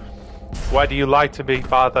 Why do you lie to me,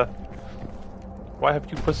 Father? Why have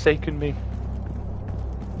you forsaken me?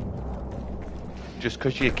 Just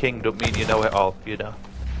because you're king don't mean you know it all, you know.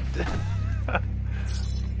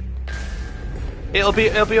 It'll be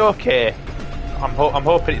okay. I'm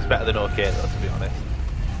hoping it's better than okay though, to be honest.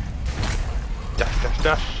 Dash, dash,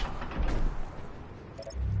 dash.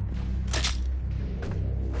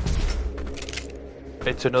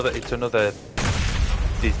 It's another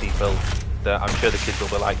Disney film that I'm sure the kids will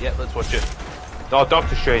be like, yeah, let's watch it. Oh,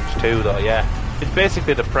 Doctor Strange 2 though, yeah. It's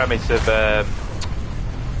basically the premise of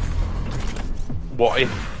What If,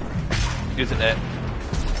 isn't it?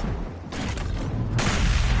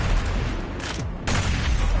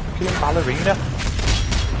 Look at the ballerina.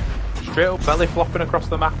 Straight up belly flopping across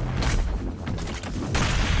the map.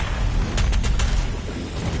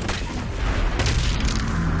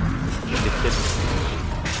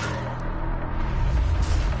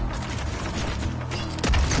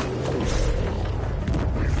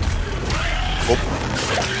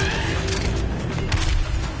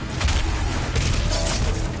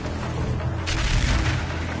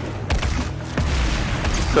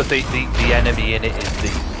 Because the enemy in it is the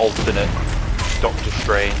alternate Doctor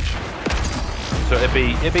Strange. So it'd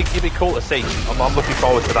be cool to see. I'm looking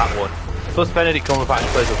forward to that one. Plus Benedict Cumberbatch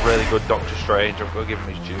plays a really good Doctor Strange. I've got to give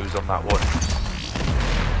him his dues on that one.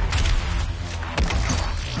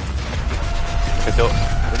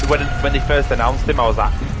 When they first announced him, I was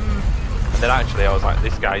like, and then actually I was like,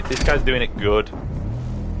 this guy's doing it good.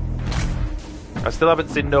 I still haven't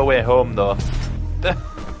seen No Way Home though.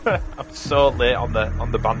 I'm so late on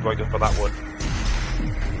the bandwagon for that one.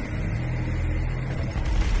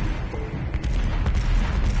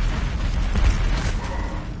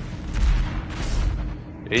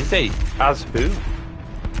 Is he? As who?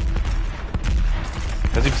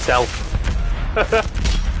 As himself.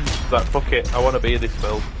 Like, fuck it, I want to be in this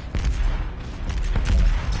film.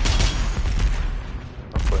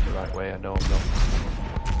 I'm going the right way, I know I'm not.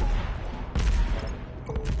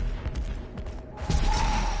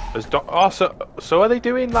 So are they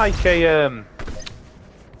doing like a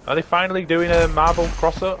are they finally doing a Marvel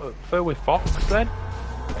crossover with Fox then?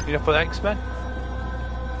 You know, for the X-Men?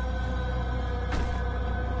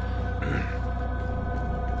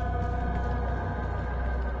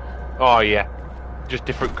 Oh yeah, just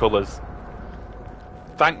different colours.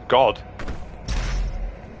 Thank God.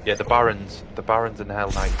 Yeah, the Barons and the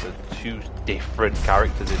Hell Knights are two different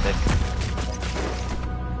characters in this.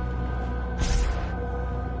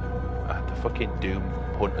 The fucking Doom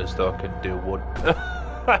Hunters though can do one.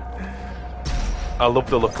 I love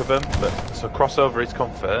the look of them, but so crossover is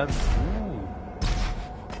confirmed. Ooh.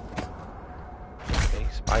 Okay,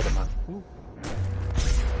 Spider-Man. Ooh.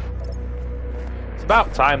 It's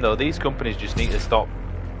about time though. These companies just need to stop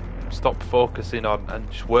focusing on and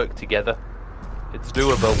just work together. It's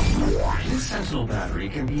doable. This Sentinel battery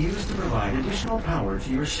can be used to provide additional power to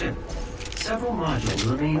your ship. Several modules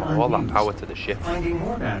remain unused. All that power to the ship. Finding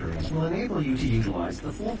more batteries will enable you to utilize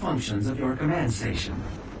the full functions of your command station.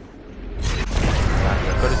 Right,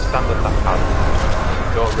 you've got to stand on that pad.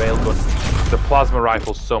 Go railgun. The plasma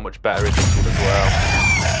rifle's so much better in this one as well.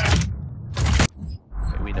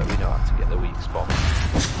 We know how to get the weak spots.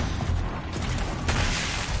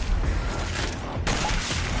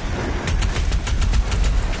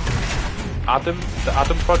 The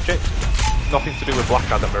Adam Project, nothing to do with Black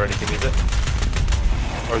Adam or anything, is it?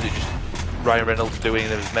 Or is it just Ryan Reynolds doing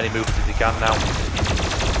as many movies as he can now?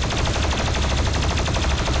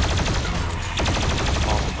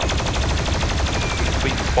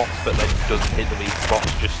 Weak spots, but then doesn't hit the weak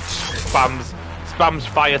spots, just spams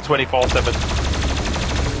fire 24/7.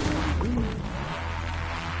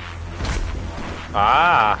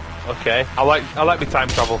 Ah, okay. I like my time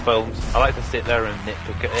travel films. I like to sit there and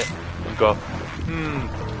nitpick at it and go,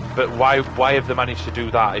 but why have they managed to do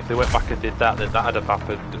that? If they went back and did that, then that'd have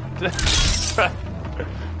happened.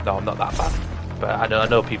 No, I'm not that bad, but I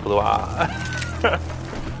know people who are.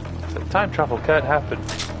 So time travel can't happen.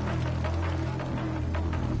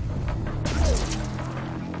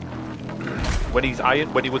 When he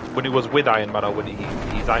was with Iron Man, or when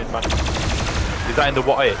he's Iron Man, is that in the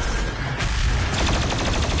What If?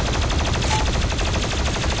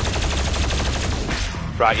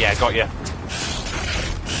 Right, yeah, got you.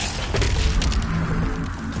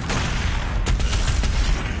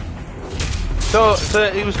 So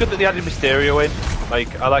it was good that they added Mysterio in.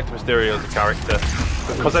 Like, I liked Mysterio as a character.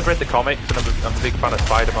 Because I'd read the comics and I'm a big fan of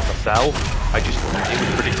Spider-Man myself, it was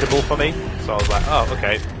predictable for me. So I was like, oh,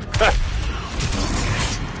 okay.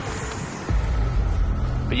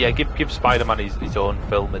 But yeah, give Spider-Man his own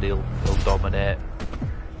film and he'll dominate.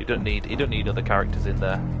 You don't need other characters in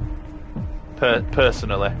there.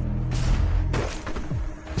 Personally,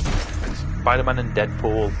 Spider-Man and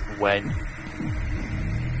Deadpool, when?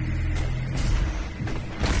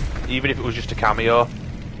 Even if it was just a cameo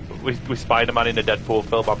with Spider-Man in a Deadpool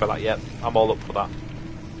film, I'd be like, yep, I'm all up for that.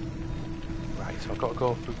 Right, so I've got to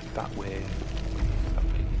go through that way.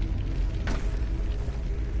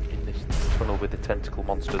 In this tunnel with the tentacle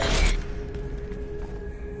monsters.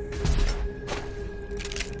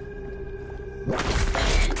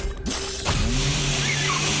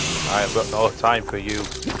 I've got no time for you.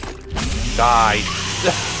 Die.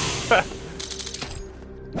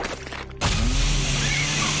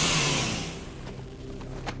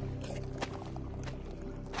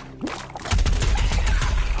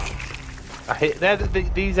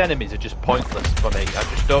 These enemies are just pointless for me. I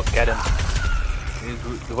just don't get them.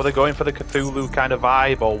 Were they going for the Cthulhu kind of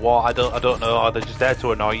vibe or what? I don't know. Or they're just there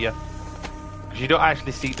to annoy you. Because you don't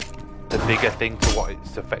actually see the bigger thing to what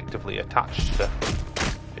it's effectively attached to.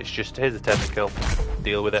 It's just, here's a tentacle,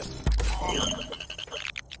 deal with it.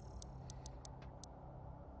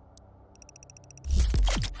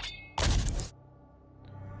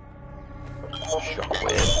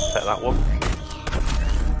 Shockwave, take that one.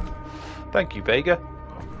 Thank you, Vega.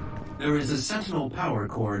 There is a Sentinel power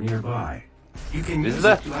core nearby. You can Is use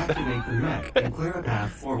there? it to activate the mech and clear a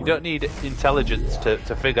path forward. You don't need intelligence to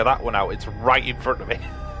figure that one out. It's right in front of me.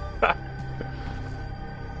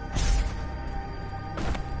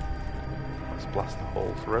 Let's blast the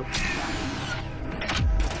hole through.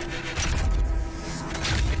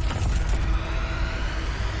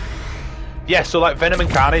 Yeah, so like Venom and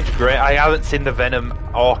Carnage, great. I haven't seen the Venom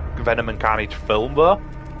or Venom and Carnage film though.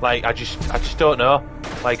 Like I just don't know.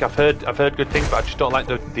 Like I've heard good things, but I just don't like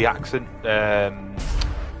the accent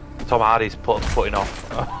Tom Hardy's putting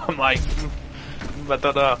off. I'm like, I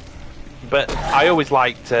don't know. But I always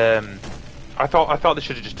liked. I thought they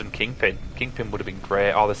should have just done Kingpin. Kingpin would have been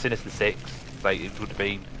great. Or the Sinister Six. Like it would have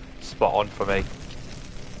been spot on for me.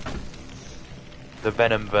 The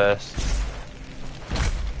Venom verse.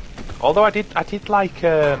 Although I did like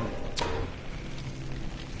the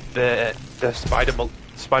Spider-Man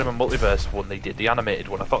Multiverse one they did, the animated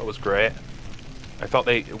one. I thought it was great. I thought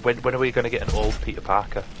when are we going to get an old Peter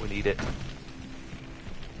Parker? We need it.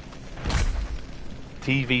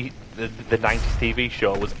 TV, the 90s TV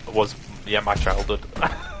show was my childhood.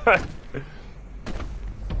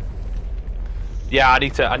 Yeah, I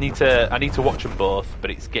need to watch them both, but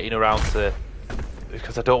it's getting around to,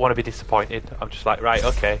 because I don't want to be disappointed. I'm just like, right,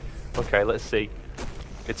 okay, let's see.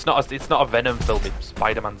 It's not a Venom film.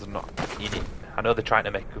 Spider-Man's not in it. I know they're trying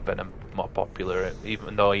to make Venom more popular,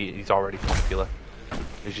 even though he's already popular.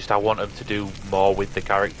 It's just I want him to do more with the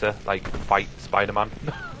character, like fight Spider-Man.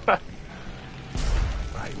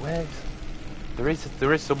 Right, there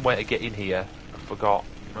is some way to get in here. I forgot.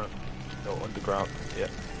 No, underground. Yeah,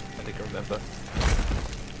 I think I remember.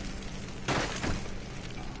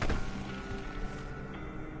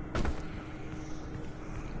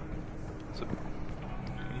 So, can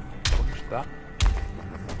you punch that?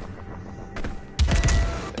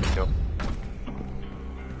 There we go.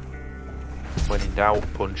 When in doubt,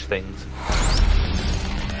 punch things.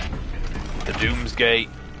 The Doomsgate.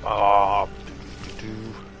 Ah,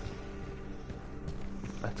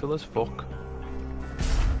 metal as fuck.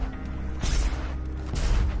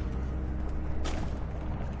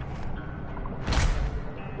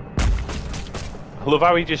 I love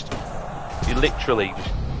how he literally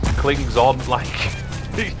just clings on like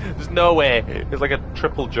there's no way. It's like a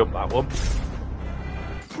triple jump, that one.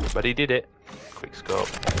 But he did it. Quick scope.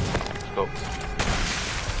 Scopes.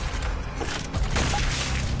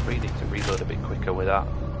 We need to reload a bit quicker with that.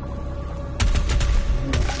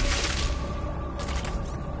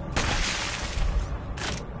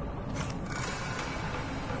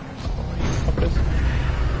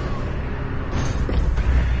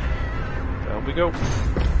 There we go.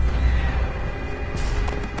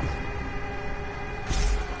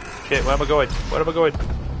 Shit, where am I going? Where am I going?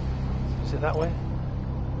 Is it that way?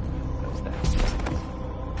 That's there.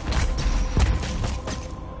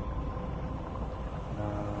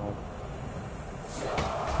 No.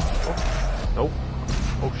 Oh. Nope.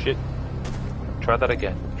 Oh shit. Try that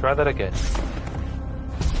again. Try that again.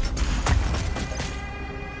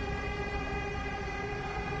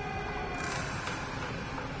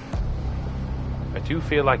 I do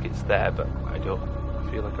feel like it's there, but I don't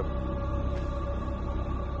feel like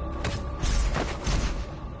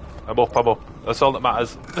I'm up. That's all that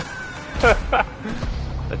matters. I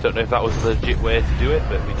don't know if that was a legit way to do it,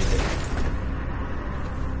 but we did it.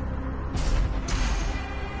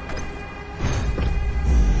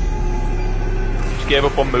 Just gave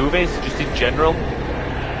up on movies, just in general.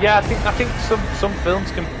 Yeah, I think some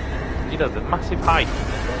films can, the massive hype,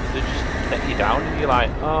 they just let you down, and you're like,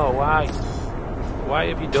 oh, why? Why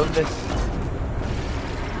have you done this?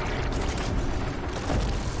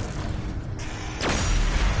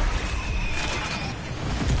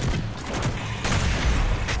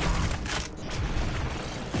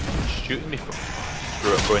 Shooting me from...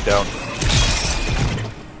 Screw it, I'm going down.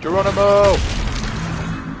 Geronimo!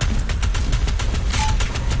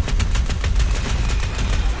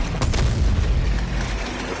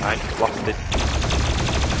 Right, blasted.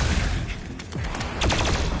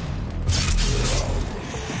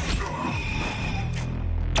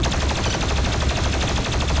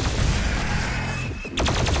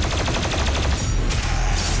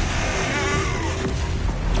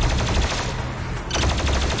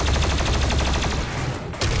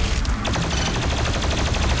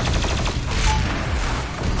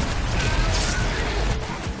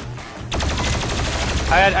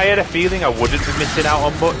 I had a feeling I wouldn't be missing out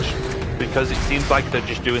on much, because it seems like they're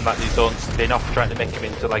just doing like these own spin-off, trying to make him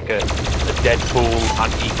into like a Deadpool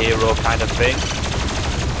anti-hero kind of thing.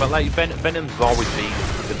 But like Venom's always been,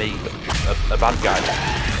 to me, a bad guy.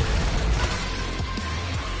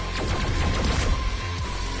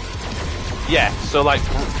 Yeah, so like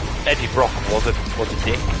Eddie Brock was a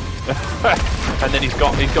dick, and then he's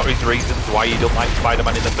got his reasons why he don't like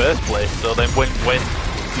Spider-Man in the first place. So then when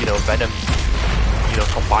Venom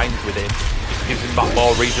combines with him, it gives him that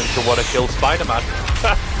more reason to want to kill Spider-Man.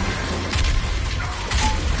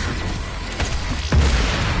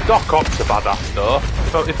 Doc Ock's a badass though.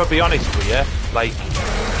 If I be honest with you, like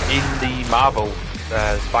in the Marvel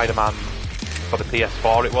Spider-Man for the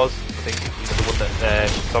PS4, it was, I think, the one that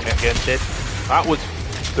Insomniac Games did. That was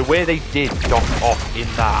the way they did Doc Ock in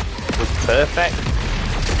that was perfect.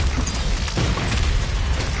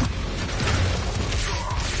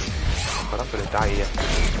 But I'm gonna die here.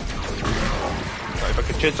 Sorry if I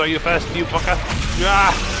can chainsaw you first, you fucker.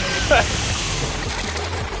 Ah!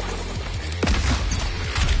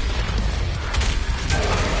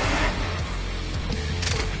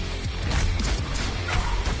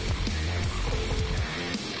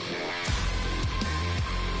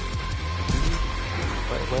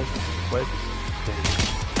 Where's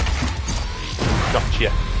gotcha.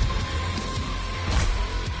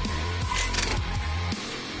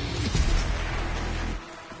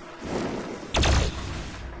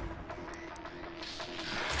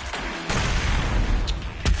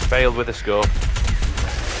 Failed with the scope.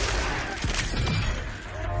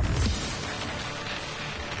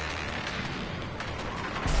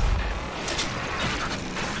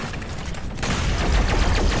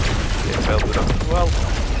 Yeah, failed with that as well.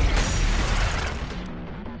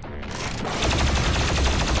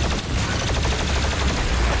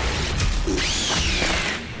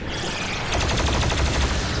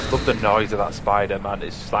 Love the noise of that spider, man.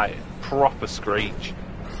 It's like proper screech.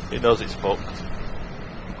 It knows it's fucked.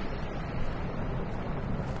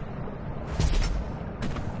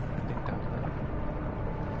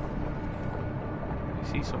 You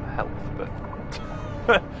see some health, but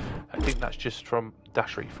I think that's just from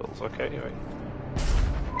dash refills. Okay, anyway.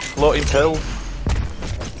 Floating pill.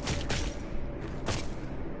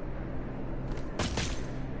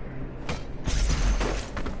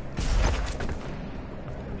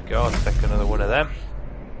 Go on, take another one of them.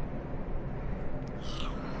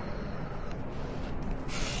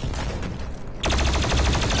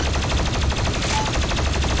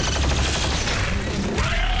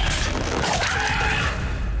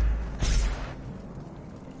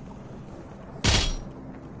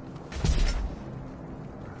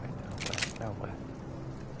 Now where?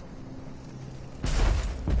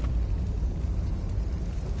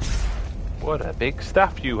 What a big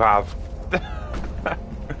staff you have.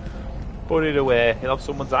 Put it away, he'll have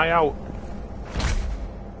someone's eye out.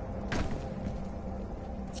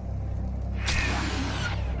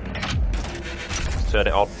 Let's turn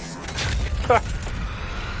it on.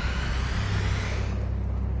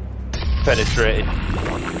 Penetrating.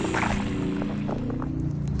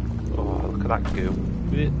 Oh, look at that goo.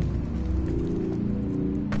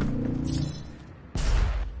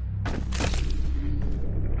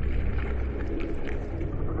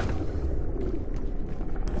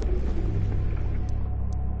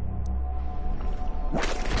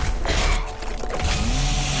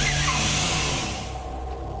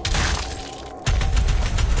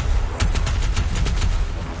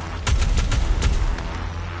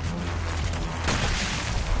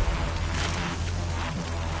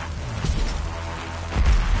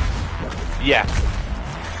 Yeah.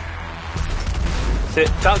 See,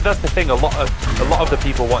 that's the thing. A lot of the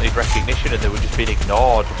people wanted recognition, and they were just being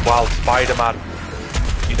ignored. While Spider-Man,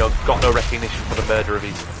 got no recognition for the murder of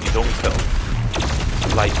his uncle.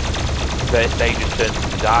 Like they just turned to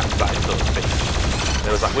the dark side, so to speak. And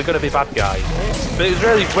it was like, we're going to be bad guys. But it was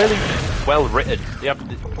really well written.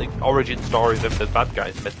 The origin stories of the bad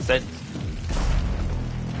guys made sense.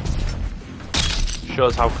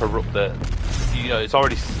 Shows how corrupt it's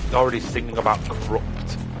already singing about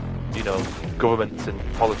corrupt, governments and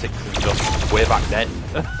politics and stuff way back then.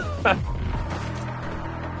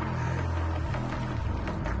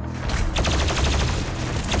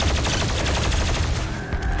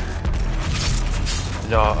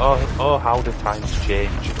 No, oh, how the times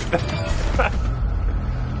change.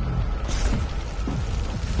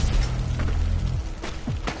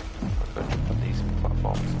 On these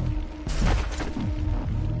platforms.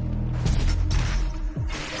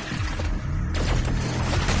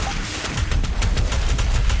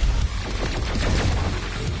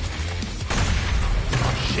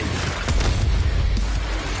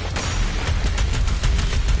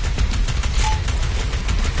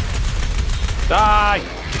 Die!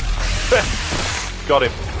 Got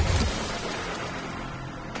him.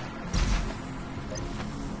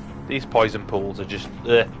 These poison pools are just...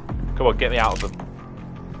 Come on, get me out of them.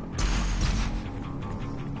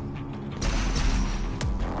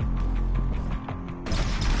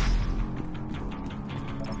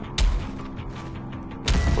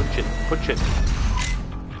 Punch it. Punch it.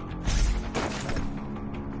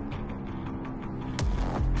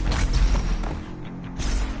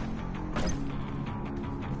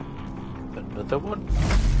 Another one.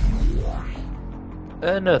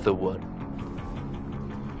 Another one.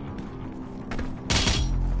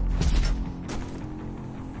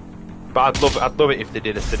 But I'd love it if they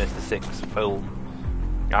did a Sinister Six film.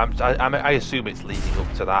 I assume it's leading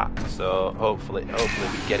up to that, so hopefully we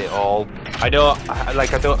get it all. I know,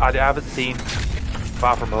 I haven't seen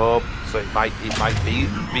Far From Home, so it might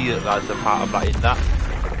be as a part of that in that.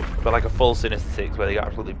 But like a full Sinister Six where they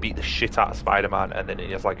absolutely beat the shit out of Spider-Man, and then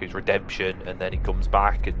he has like his redemption, and then he comes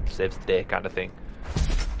back and saves the day kind of thing.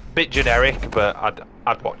 Bit generic, but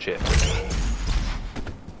I'd watch it.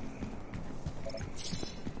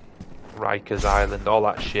 Rikers Island, all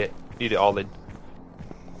that shit. Need it all in.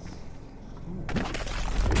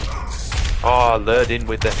 Oh, lured in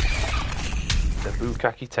with the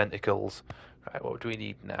bukkake tentacles. Right, what do we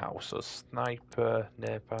need now? So sniper,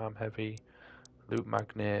 napalm, heavy, loot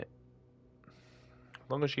magnet. As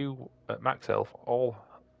long as you at max health, all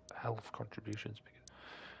health contributions.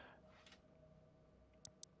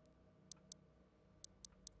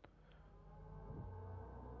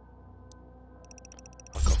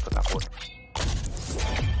 I'll go for that one.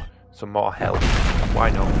 Some more health. Why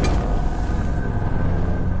not?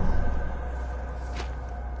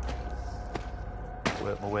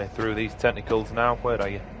 Work my way through these tentacles now. Where are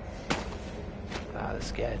you? Ah, they're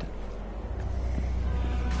scared.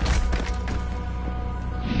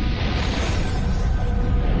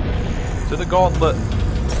 To the gauntlet.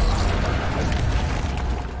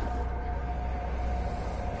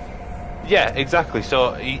 Yeah, exactly.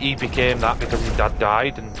 So he became that because his dad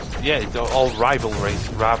died, and yeah, it's all rivalries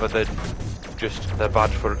rather than just they're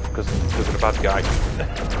bad because of the bad guy.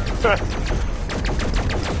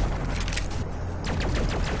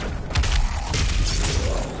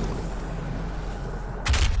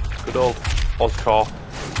 Good old Oscar.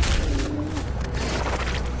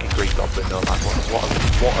 Green Goblin, no, that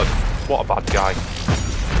what a bad guy.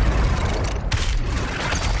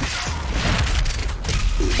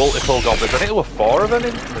 Multiple goblins. I think there were 4 of them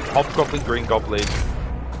in Hobgoblin, Green Goblin,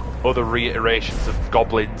 other reiterations of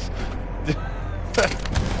goblins.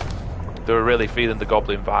 They were really feeling the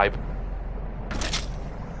goblin vibe.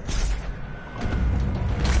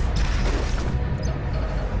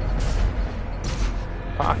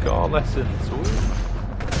 Parkour lessons. Ooh.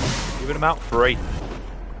 Giving them out free.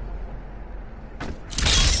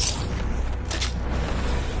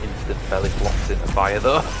 Instant belly flops in the fire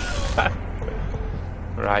though.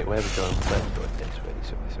 Right, where are we going? Where are we going? This way,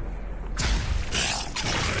 this way, this way.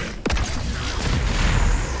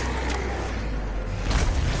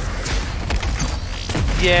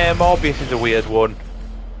 Yeah, Morbius is a weird one.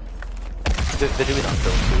 They're doing that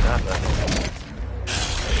film soon, aren't they?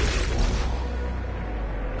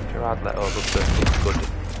 Gerard Leto loves a good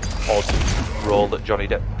odd role that Johnny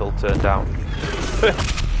Depp will turn down.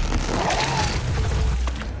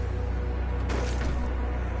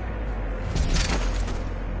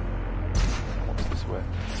 What's this way?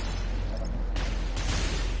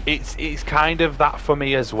 It's kind of that for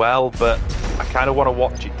me as well, but I kind of want to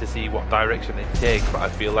watch it to see what direction they take, but I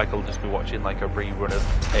feel like I'll just be watching like a rerun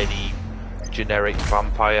of any generic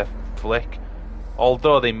vampire flick.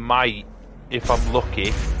 Although they might, if I'm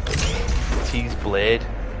lucky, tease Blade.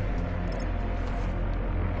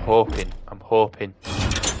 I'm hoping.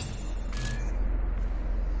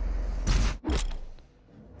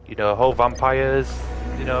 You know, whole vampires,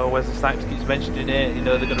 you know, Wesley Snipes keeps mentioning it, you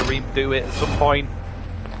know, they're going to redo it at some point.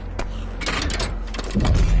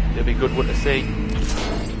 It'll be a good one to see.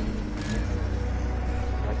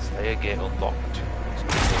 Right, Slayer gate unlocked.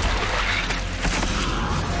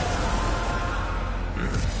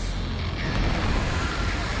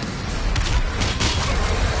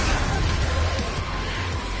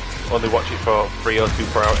 Only watch it for free O2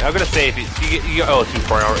 priority. I'm going to say if it's, you get O2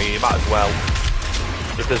 priority, you might as well.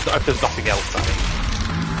 If there's nothing else, that is.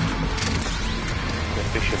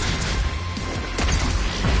 Efficient.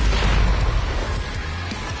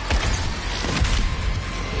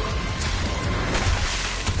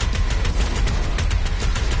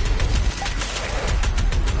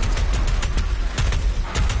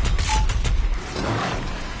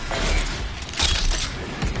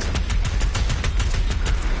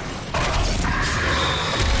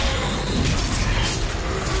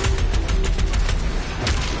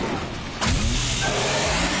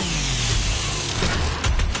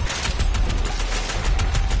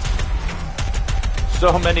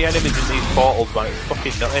 So many enemies in these portals, man, it's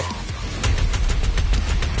fucking nutty.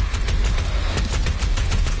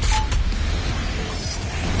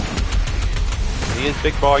 He is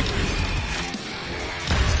big boy.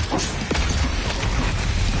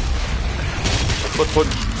 Foot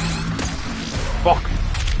punch. Fuck.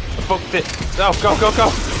 I fucked it. No, go, go, go.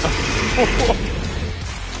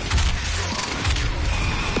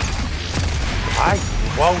 Why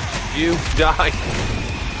won't you die?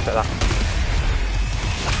 Look at that.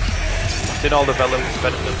 Did all the Venom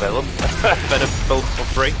films for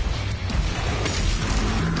free.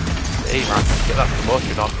 Hey man, get that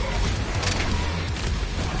promotion on.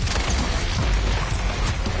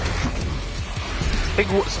 I think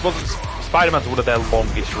Spider-Man's one of their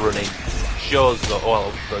longest running shows, though,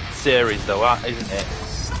 well, the series though, isn't it?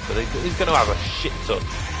 So he's going to have a shit ton.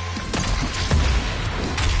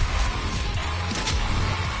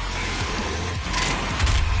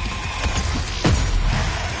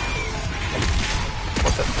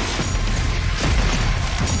 What's it?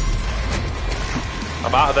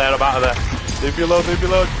 I'm out of there, I'm out of there. Leave me alone,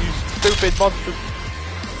 you stupid monster.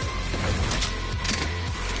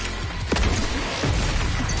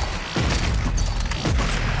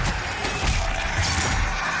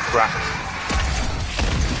 Cracked.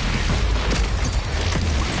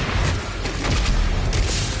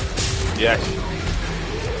 Yes.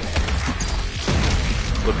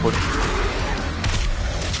 Good punch.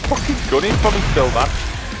 Fucking gunning for me still, man.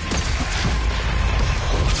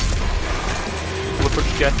 Good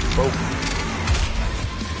punch again. Boom.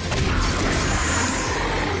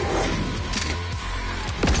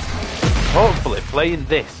 Hopefully, playing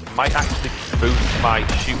this might actually boost my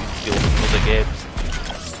shooting skills in other games.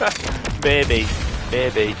 Maybe.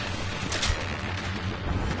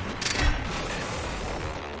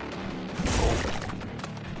 Oh.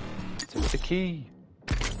 Took the key.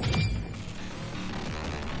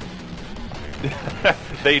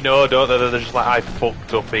 They know, don't they? They're just like, I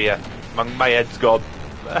fucked up here. My head's gone.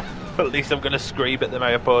 At least I'm gonna scream at my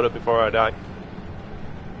opponent before I die.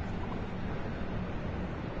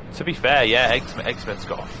 To be fair, yeah, X-Men's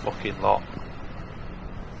got a fucking lot.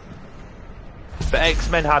 But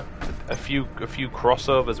X-Men had a few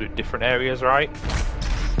crossovers with different areas, right?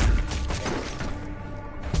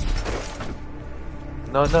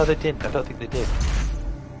 No, they didn't. I don't think they did.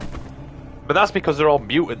 But that's because they're all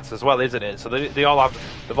mutants as well, isn't it? So they've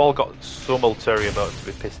all got some ulterior motive to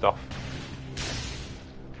be pissed off.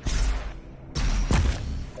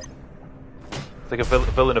 It's like a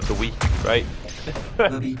villain of the week, right?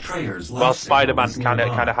 The betrayer's Well, Spider-Man kind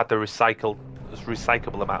of had the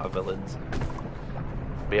recyclable amount of villains.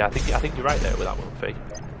 But yeah, I think you're right there with that one, Fee.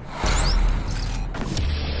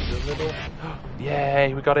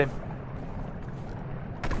 Yay, we got him.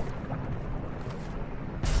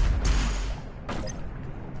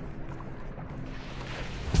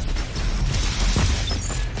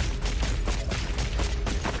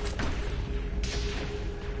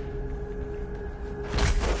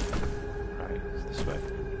 Right, it's this way.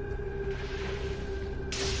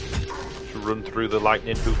 Should run through the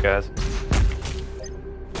lightning, who cares?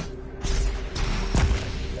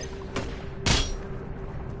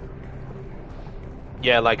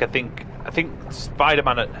 Yeah, like I think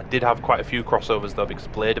Spider-Man did have quite a few crossovers though, because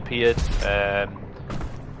Blade appeared. I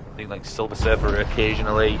think like Silver Surfer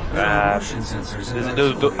occasionally. I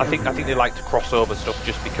think they like to cross over stuff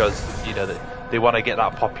just because they want to get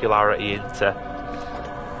that popularity into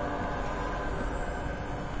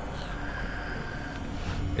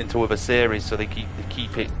other series, so they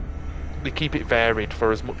keep it varied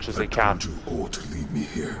for as much as they can. Or to leave me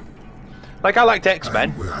here. Like, I liked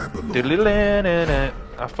X-Men. I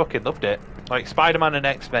fucking loved it. Like, Spider-Man and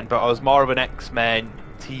X-Men, but I was more of an X-Men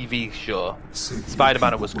TV show.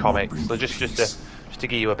 Spider-Man was comics. So just to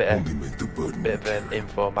give you a bit of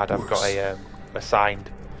info, Mad, I've got a signed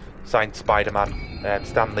Spider-Man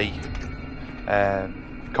Stan Lee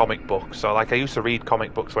comic book. So, like, I used to read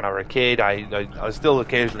comic books when I was a kid. I still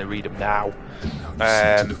occasionally read them now.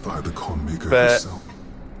 But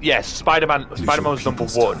yes, Spider-Man was number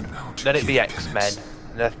one. Then it'd be X-Men,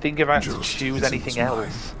 and I think if I had to choose anything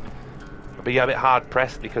else, I'd be a bit hard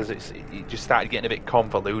pressed because it just started getting a bit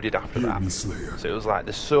convoluted after that. So it was like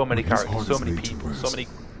there's so many characters, so many people, so many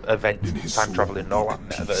events, time traveling, and all that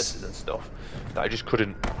metaverses and stuff that I just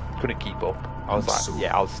couldn't keep up. I was like,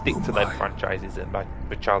 yeah, I'll stick to them franchises and my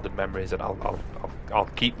childhood memories, and I'll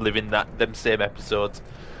keep living them same episodes.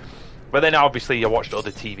 But then obviously I watched other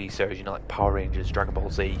TV series, like Power Rangers, Dragon Ball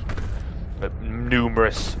Z,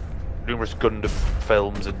 numerous Gundam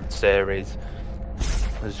films and series.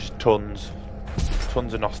 There's just tons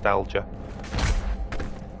of nostalgia.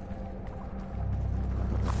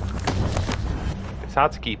 It's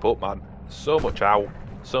hard to keep up, man. So much out.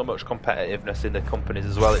 so much competitiveness in the companies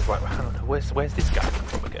as well. It's like, I don't know, where's this guy come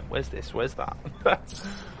from again? Where's this? Where's that?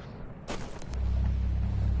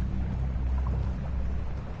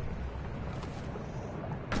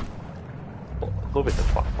 Loving the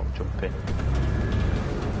platform jumping.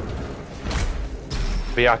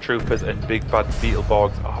 VR troopers and big bad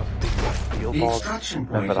Beetleborgs. Oh, big bad Beetleborgs. The extraction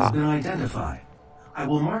point has been identified. I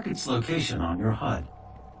will mark its location on your HUD.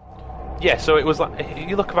 Yeah, so it was like,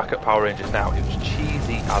 you look back at Power Rangers now, it was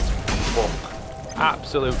cheesy as fuck.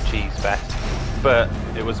 Absolute cheese fest. But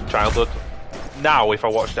it was childhood. Now, if I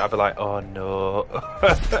watched it, I'd be like, oh no.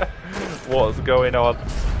 What's going on?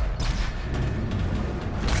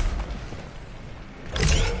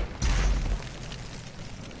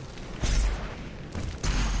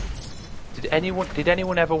 Did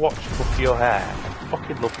anyone ever watch Fluff Your Hair? I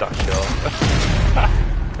fucking love that show.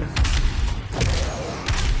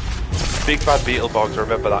 Big bad Beetleborgs, I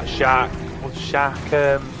remember that. Shark,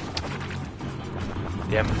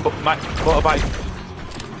 yeah,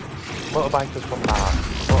 motorbikers from Mars.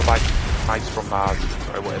 Motorbike mice from Mars,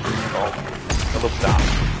 sorry, whatever it's called. I love that.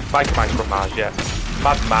 Bike mice from Mars, yeah.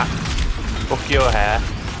 Mad Max, Fluff Your Hair.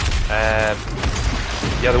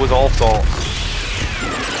 Yeah, there was all sorts.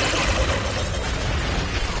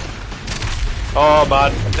 Oh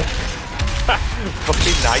man,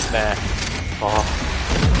 fucking nightmare. Oh.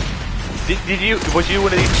 Was you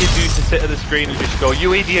one of these kids who used to sit at the screen and just go,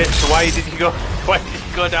 you idiots, why did you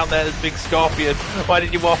go down there, this big scorpion, why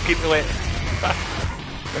did you walk into it?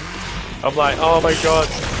 I'm like, oh my god.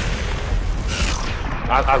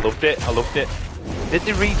 I loved it. Did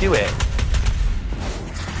they redo it?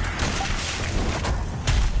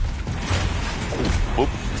 Whoop.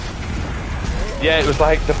 Yeah, it was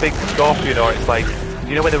like the big scorpion, or it's like,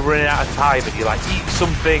 you know when they're running out of time and you're like, eat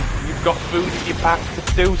something, you've got food in your pack to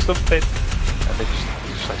do something. And they're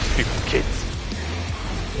just like stupid kids.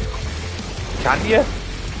 Can you?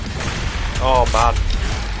 Oh man.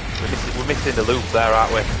 We're missing the loop there,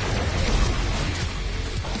 aren't we?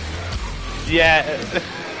 Yeah.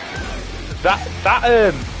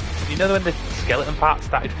 That you know when the skeleton parts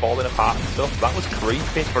started falling apart and stuff? That was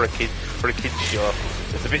creepy for a kid's show.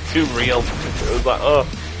 It's a bit too real. It was like, oh.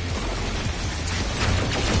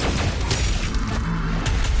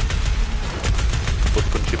 Would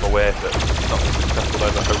punch him away, but not as successful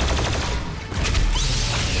as I hoped.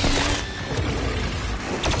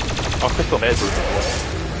 Oh, Crystal Maze was cool.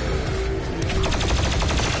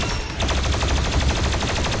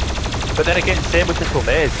 But then again, same with Crystal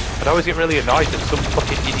Maze. I'd always get really annoyed that some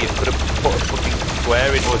fucking idiot could have put a fucking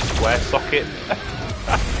square into a square socket.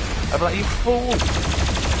 I'm like, you fool!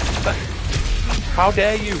 How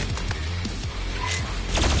dare you!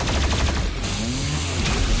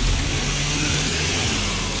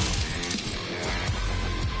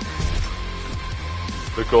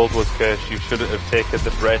 The gold was cursed. You shouldn't have taken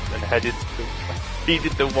the bread and headed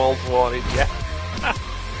the walls warning. Yeah.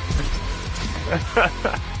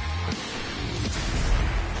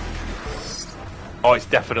 Oh, it's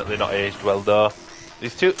definitely not aged well though.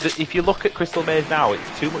 It's too. If you look at Crystal Maze now,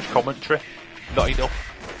 it's too much commentary. Not enough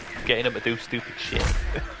getting them to do stupid shit.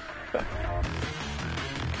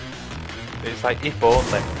 It's like, if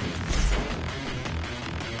only.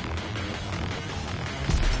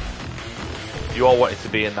 You all wanted to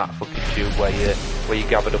be in that fucking tube where you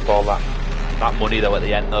gathered up all that money though at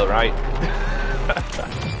the end though, right?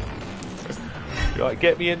 You're like,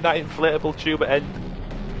 get me in that inflatable tube at end.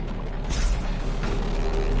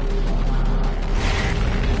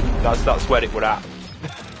 That's where it were at.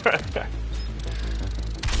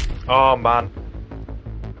 Oh man.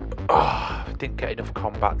 Oh, didn't get enough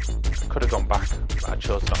combat. Could have gone back, but I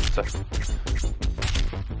chose not to.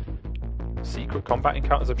 Secret combat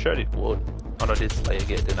encounters, I'm sure it would. Oh no, I did Slayer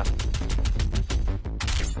Gate, didn't I?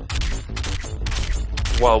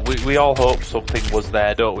 Well, we all hope something was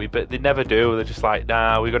there, don't we? But they never do. They're just like,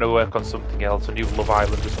 nah, we're going to work on something else, a new Love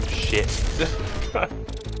Island or some shit.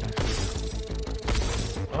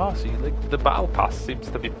 Oh, see, like, the battle pass seems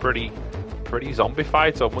to be pretty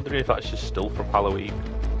zombified, so I'm wondering if that's just still from Halloween.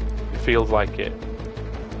 It feels like it.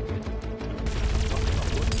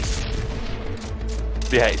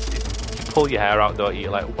 Yeah, you pull your hair out, don't you?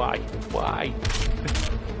 You're like, why? Why?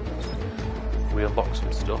 We unlock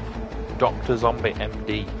some stuff. Dr. Zombie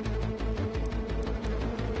MD.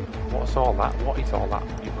 What's all that? What is all that?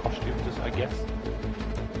 New costumes, I guess.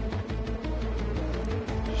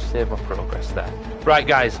 Just save my progress there. Right,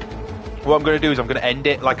 guys. what I'm going to do is I'm going to end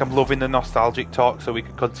it. Like, I'm loving the nostalgic talk, so we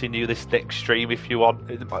can continue this next stream if you want.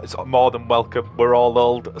 It's more than welcome. We're all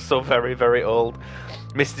old, so very, very old.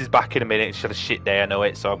 Misty's back in a minute. She had a shit day, I know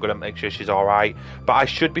it, so I'm going to make sure she's alright. But I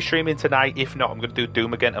should be streaming tonight. If not, I'm going to do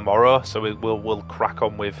Doom again tomorrow, so we'll crack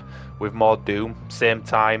on with more Doom. Same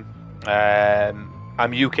time.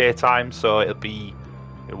 I'm UK time, so it'll be,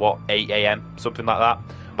 8 AM, something like that.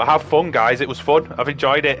 But have fun, guys. It was fun. I've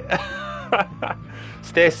enjoyed it.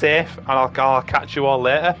 Stay safe, and I'll catch you all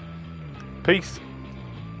later. Peace.